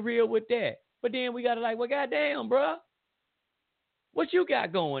 They ain't real with that. But then we got to well, goddamn, bro. What you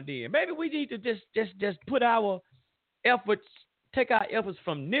got going then? Maybe we need to just put our efforts, take our efforts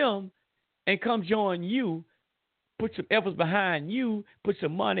from them and come join you, put some efforts behind you, put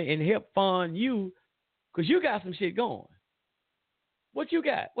some money and help fund you, because you got some shit going. What you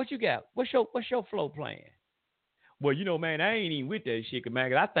got? What's your flow plan? Well, man, I ain't even with that shit,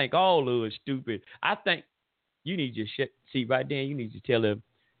 man. I think all of it's stupid. I think you need to see right then. You need to tell them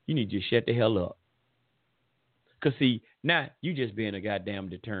you need to shut the hell up. Cause see, now you just being a goddamn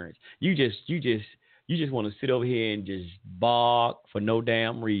deterrent. You just want to sit over here and just bark for no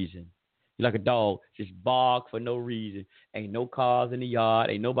damn reason. You're like a dog, just bark for no reason. Ain't no cars in the yard.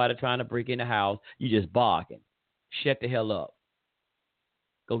 Ain't nobody trying to break in the house. You just barking. Shut the hell up.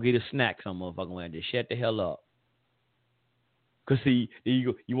 Go get a snack, some motherfucker, and just shut the hell up. Cause see,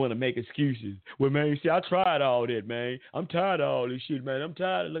 you want to make excuses. Well, man, see, I tried all that, man. I'm tired of all this shit, man. I'm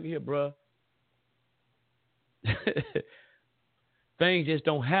tired of, look here, bruh. Things just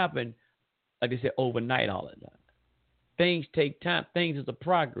don't happen, like they said, overnight all the time. Things take time. Things is a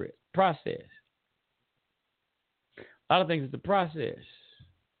process. A lot of things is a process.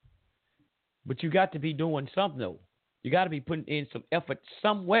 But you got to be doing something, though. You got to be putting in some effort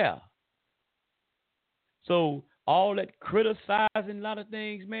somewhere. So all that criticizing a lot of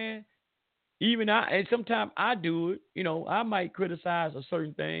things, man, and sometimes I do it, I might criticize a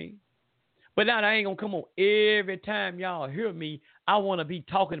certain thing. But now I ain't going to come on every time y'all hear me. I want to be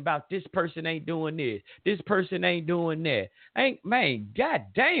talking about this person ain't doing this. This person ain't doing that. Man,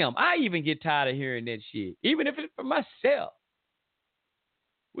 goddamn, I even get tired of hearing that shit, even if it's for myself.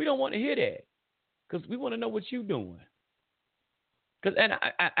 We don't want to hear that because we want to know what you doing. And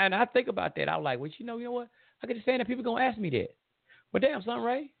I think about that. I'm like, well, you know what? I get to saying that people going to ask me that. But damn, son,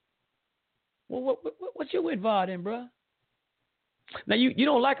 Ray, well, what you involved in, bro? Now, you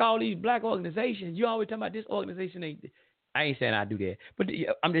don't like all these black organizations. You always talking about this organization ain't. I ain't saying I do that, but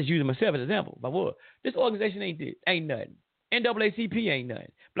I'm just using myself as an example. But what? This organization ain't nothing. NAACP ain't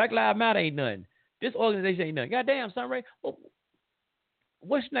nothing. Black Lives Matter ain't nothing. This organization ain't nothing. Goddamn, son, Ray,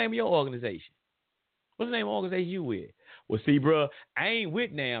 what's the name of your organization? What's the name of the organization you with? Well, see, bro, I ain't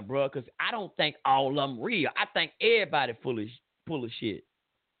with now, bro, because I don't think all of them real. I think everybody full of shit.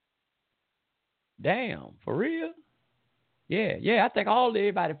 Damn, for real? Yeah, I think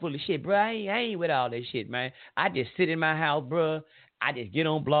everybody full of shit, bro. I ain't with all that shit, man. I just sit in my house, bro. I just get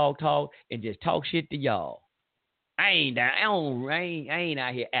on Blog Talk and just talk shit to y'all. I ain't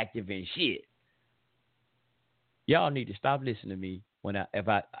out here active in shit. Y'all need to stop listening to me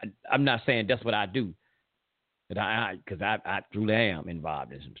I'm not saying that's what I do, but because I truly am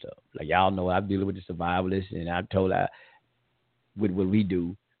involved in some stuff. Like y'all know, I'm dealing with the survivalists, and I'm told with what we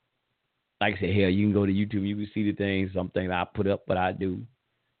do. Like I said, hell, you can go to YouTube, you can see the things, some things I put up, what I do.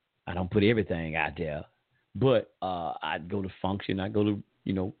 I don't put everything out there. But I go to function, I go to,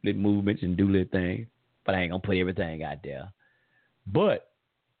 little movements and do little things. But I ain't going to put everything out there. But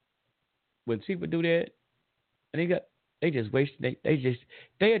when people do that, And they just wasting.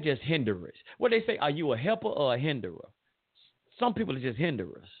 They are just hinderers. What they say? Are you a helper or a hinderer? Some people are just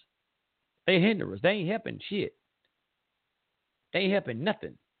hinderers. They hinderers. They ain't helping shit. They ain't helping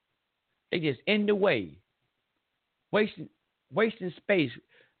nothing. They just in the way, wasting space.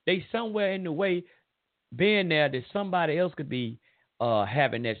 They somewhere in the way, being there that somebody else could be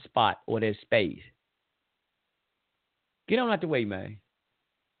having that spot or that space. Get on out the way, man.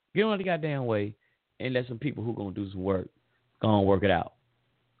 Get on out the goddamn way and let some people who gonna do some work go on work it out.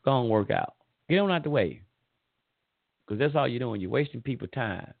 Go on work out. Get on out the way. Because that's all you're doing. You're wasting people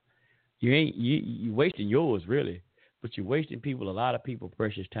time. You wasting yours really, but you're wasting a lot of people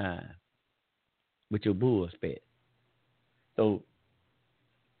precious time with your bullshit. So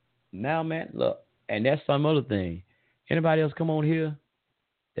now, man, look, and that's some other thing. Anybody else come on here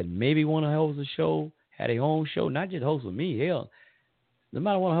that maybe want to host a show, have their own show, not just host with me. Hell, no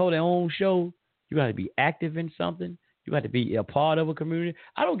matter want to hold their own show, you got to be active in something. You got to be a part of a community.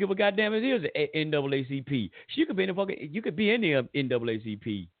 I don't give a goddamn if it is an NAACP. You could be you could be in the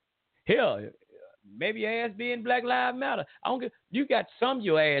NAACP. Hell, maybe your ass be in Black Lives Matter. I don't give. You got some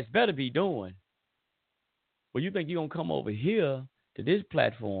your ass better be doing. Well, you think you're gonna come over here to this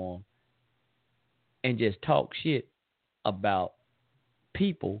platform and just talk shit about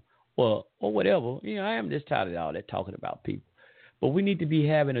people or whatever? You know, I am just tired of all that talking about people. But we need to be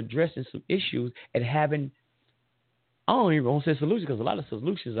addressing some issues and having. I don't even want to say solutions because a lot of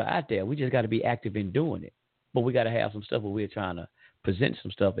solutions are out there. We just got to be active in doing it. But we got to have some stuff where we're trying to present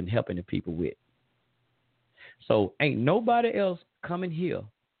some stuff and helping the people with. So ain't nobody else coming here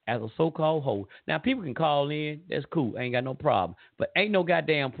as a so-called host. Now, people can call in. That's cool. Ain't got no problem. But ain't no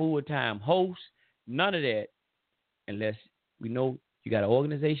goddamn full-time host. None of that unless we know you got an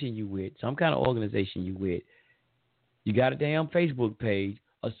organization you with, some kind of organization you with. You got a damn Facebook page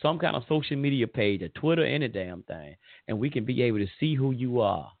or some kind of social media page, or Twitter, any damn thing, and we can be able to see who you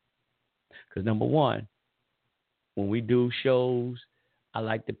are. Because number one, when we do shows, I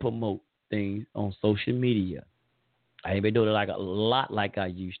like to promote things on social media. I ain't been doing it like a lot like I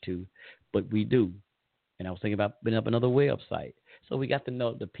used to, but we do. And I was thinking about putting up another website. So we got to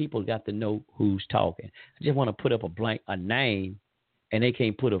know, the people got to know who's talking. I just want to put up a name, and they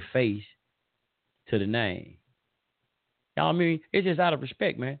can't put a face to the name. I mean, it's just out of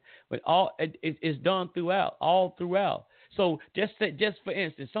respect, man. But it's done all throughout. So just for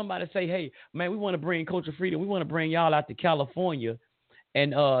instance, somebody say, hey, man, we want to bring Culture Freedom. We want to bring y'all out to California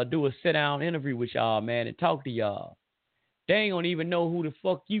and do a sit-down interview with y'all, man, and talk to y'all. They ain't going to even know who the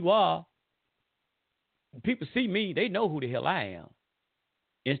fuck you are. People see me, they know who the hell I am.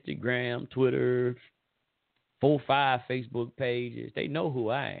 Instagram, Twitter, 4 or 5 Facebook pages. They know who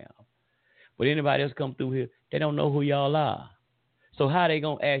I am. But anybody else come through here, they don't know who y'all are. So how they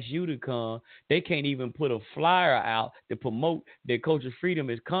going to ask you to come? They can't even put a flyer out to promote that Culture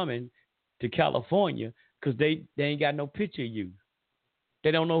Freedom is coming to California because they ain't got no picture of you. They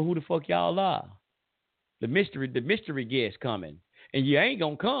don't know who the fuck y'all are. The mystery guest coming. And you ain't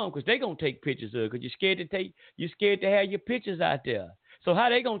going to come because they going to take pictures of it because you're scared to have your pictures out there. So how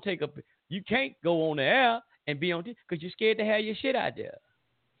they going to take you can't go on the air and be on because you're scared to have your shit out there.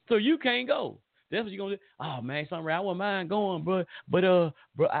 So you can't go. That's what you're gonna do. Oh man, something I wouldn't mind going, bro. But I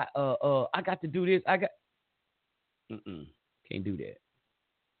got to do this. Can't do that.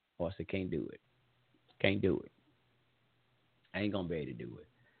 Or I said can't do it. Can't do it. I ain't gonna be able to do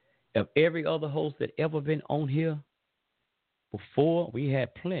it. Of every other host that ever been on here before, we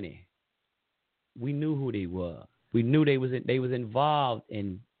had plenty. We knew who they were. We knew they was involved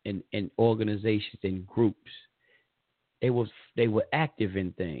in organizations and groups. They were active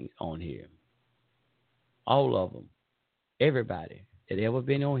in things on here. All of them, everybody that ever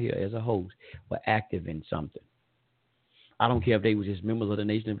been on here as a host were active in something. I don't care if they were just members of the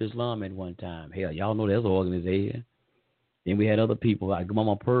Nation of Islam at one time. Hell, y'all know there's an organization. Then we had other people like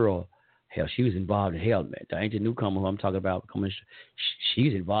Mama Pearl. Hell, she was involved in hell, man. The ancient newcomer who I'm talking about,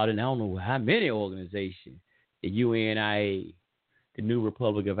 she's involved in I don't know how many organizations. The UNIA, the New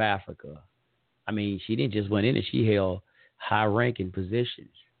Republic of Africa. I mean, she didn't just went in and she held high-ranking positions,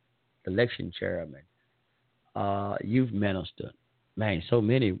 election chairman, youth minister, man, so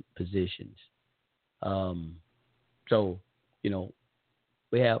many positions. So,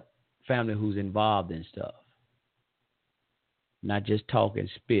 we have family who's involved in stuff, not just talk and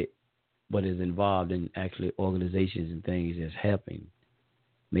spit, but is involved in actually organizations and things that's helping.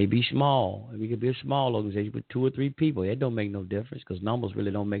 Maybe small. We could be a small organization with 2 or 3 people. It don't make no difference because numbers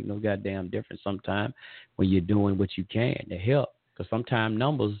really don't make no goddamn difference sometimes when you're doing what you can to help. Because sometimes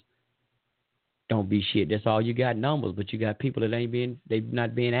numbers don't be shit. That's all you got, numbers. But you got people that they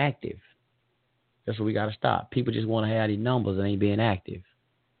not being active. That's what we got to stop. People just want to have these numbers and ain't being active.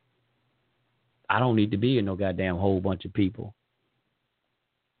 I don't need to be in no goddamn whole bunch of people.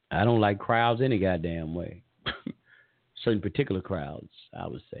 I don't like crowds any goddamn way. Certain particular crowds, I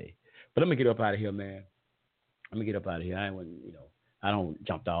would say. But let me get up out of here, man. Let me get up out of here. I don't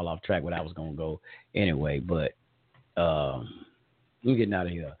jumped all off track where I was gonna go anyway. But I'm getting out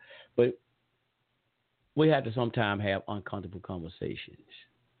of here. But we have to sometimes have uncomfortable conversations.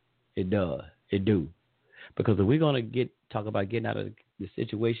 It does. It do. Because if we're gonna talk about getting out of the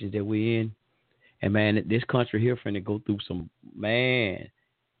situations that we're in, and man, this country here finna go through some, man,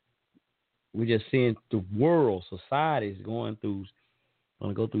 we're just seeing the world, society is gonna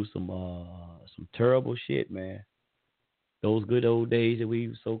go through some terrible shit, man. Those good old days that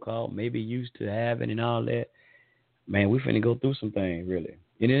we so-called maybe used to having and all that, man, we finna go through some things, really.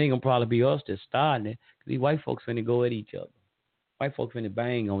 And it ain't gonna probably be us that's starting it, because these white folks finna go at each other. White folks finna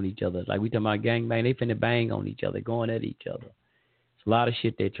bang on each other. Like we talking about gang bang, they finna bang on each other, going at each other. It's a lot of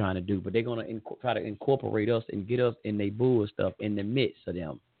shit they're trying to do, but they're gonna try to incorporate us and get us in their bull stuff in the midst of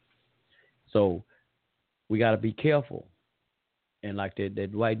them. So we gotta be careful. And like that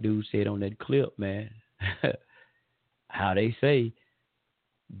white dude said on that clip, man, how they say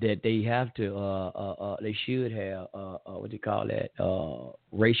that they have to, they should have, what do you call that,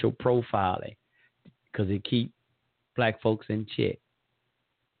 racial profiling, because it keep black folks in check.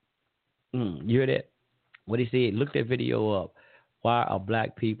 You hear that? What he said? Look that video up. Why are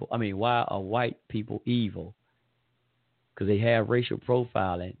white people evil? Because they have racial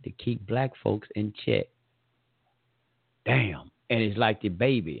profiling to keep black folks in check. Damn. And it's like the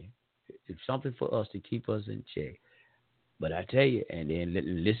baby. It's something for us to keep us in check. But I tell you, and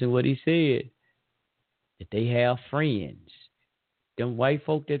then listen what he said, that they have friends. Them white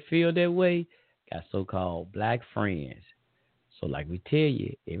folk that feel that way got so-called black friends. So like we tell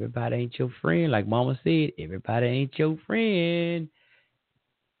you, everybody ain't your friend. Like Mama said, everybody ain't your friend.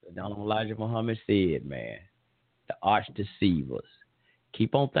 Donald Elijah Muhammad said, man, the arch deceivers.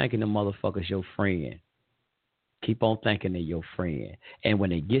 Keep on thinking the motherfuckers your friend. Keep on thinking they're your friend. And when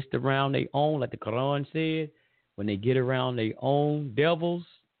they get around their own, like the Quran said, when they get around their own devils,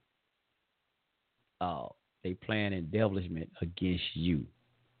 they plan endevilment against you.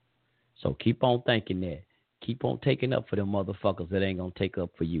 So keep on thinking that. Keep on taking up for them motherfuckers that ain't going to take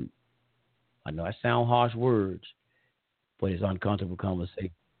up for you. I know I sound harsh words, but it's uncomfortable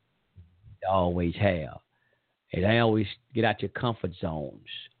conversation. They always have. And they always get out your comfort zones.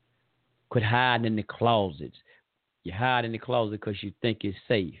 Quit hiding in the closets. You hide in the closet because you think it's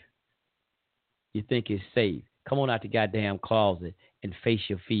safe. You think it's safe. Come on out the goddamn closet and face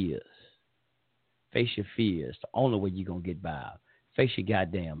your fears. Face your fears. The only way you're going to get by. Face your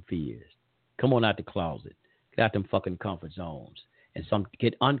goddamn fears. Come on out the closet. Get out them fucking comfort zones. And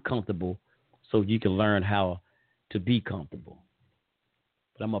get uncomfortable so you can learn how to be comfortable.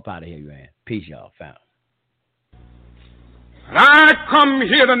 But I'm up out of here, man. Peace, y'all. Found. And I come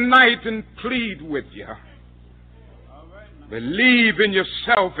here tonight and plead with you. Believe in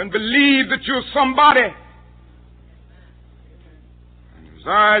yourself and believe that you're somebody. As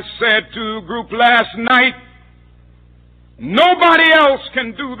I said to a group last night, nobody else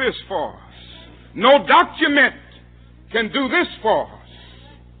can do this for us. No document can do this for us.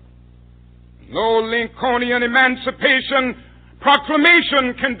 No Lincolnian Emancipation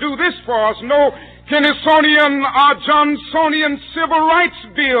Proclamation can do this for us. No Kennethonian or Johnsonian Civil Rights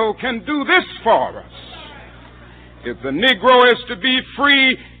Bill can do this for us. If the Negro is to be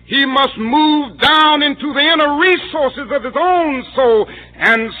free, he must move down into the inner resources of his own soul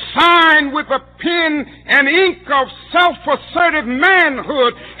and sign with a pen and ink of self-assertive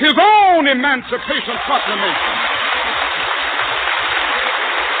manhood his own Emancipation Proclamation.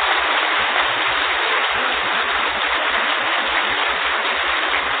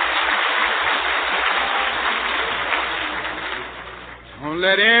 Don't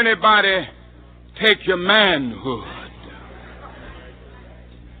let anybody take your manhood.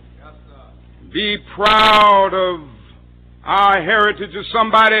 Be proud of our heritage. As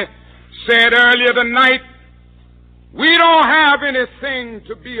somebody said earlier tonight, we don't have anything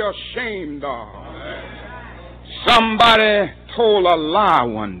to be ashamed of. Somebody told a lie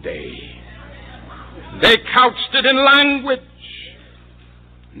one day. They couched it in language.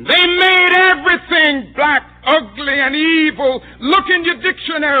 They made everything black, ugly, and evil. Look in your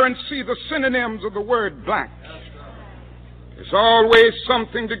dictionary and see the synonyms of the word black. There's always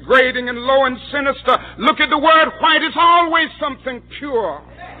something degrading and low and sinister. Look at the word white. It's always something pure,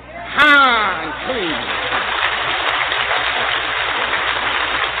 high, and clean.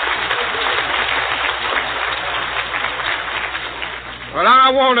 But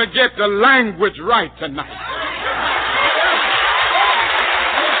I want to get the language right tonight.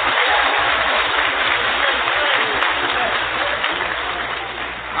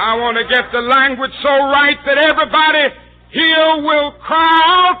 I want to get the language so right that everybody here will cry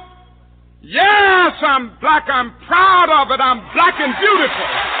out, yes, I'm black, I'm proud of it, I'm black and beautiful.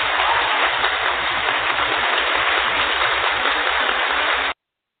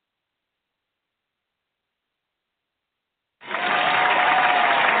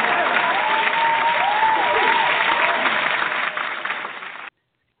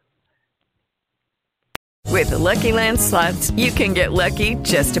 With the Lucky Land Slots, you can get lucky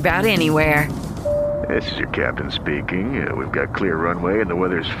just about anywhere. This is your captain speaking. We've got clear runway and the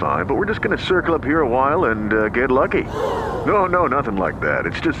weather's fine, but we're just going to circle up here a while and get lucky. No, nothing like that.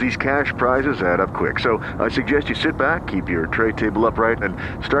 It's just these cash prizes add up quick. So I suggest you sit back, keep your tray table upright, and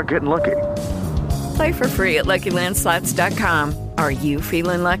start getting lucky. Play for free at LuckyLandSlots.com. Are you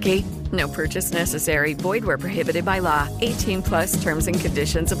feeling lucky? No purchase necessary. Void where prohibited by law. 18+ terms and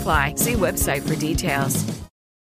conditions apply. See website for details.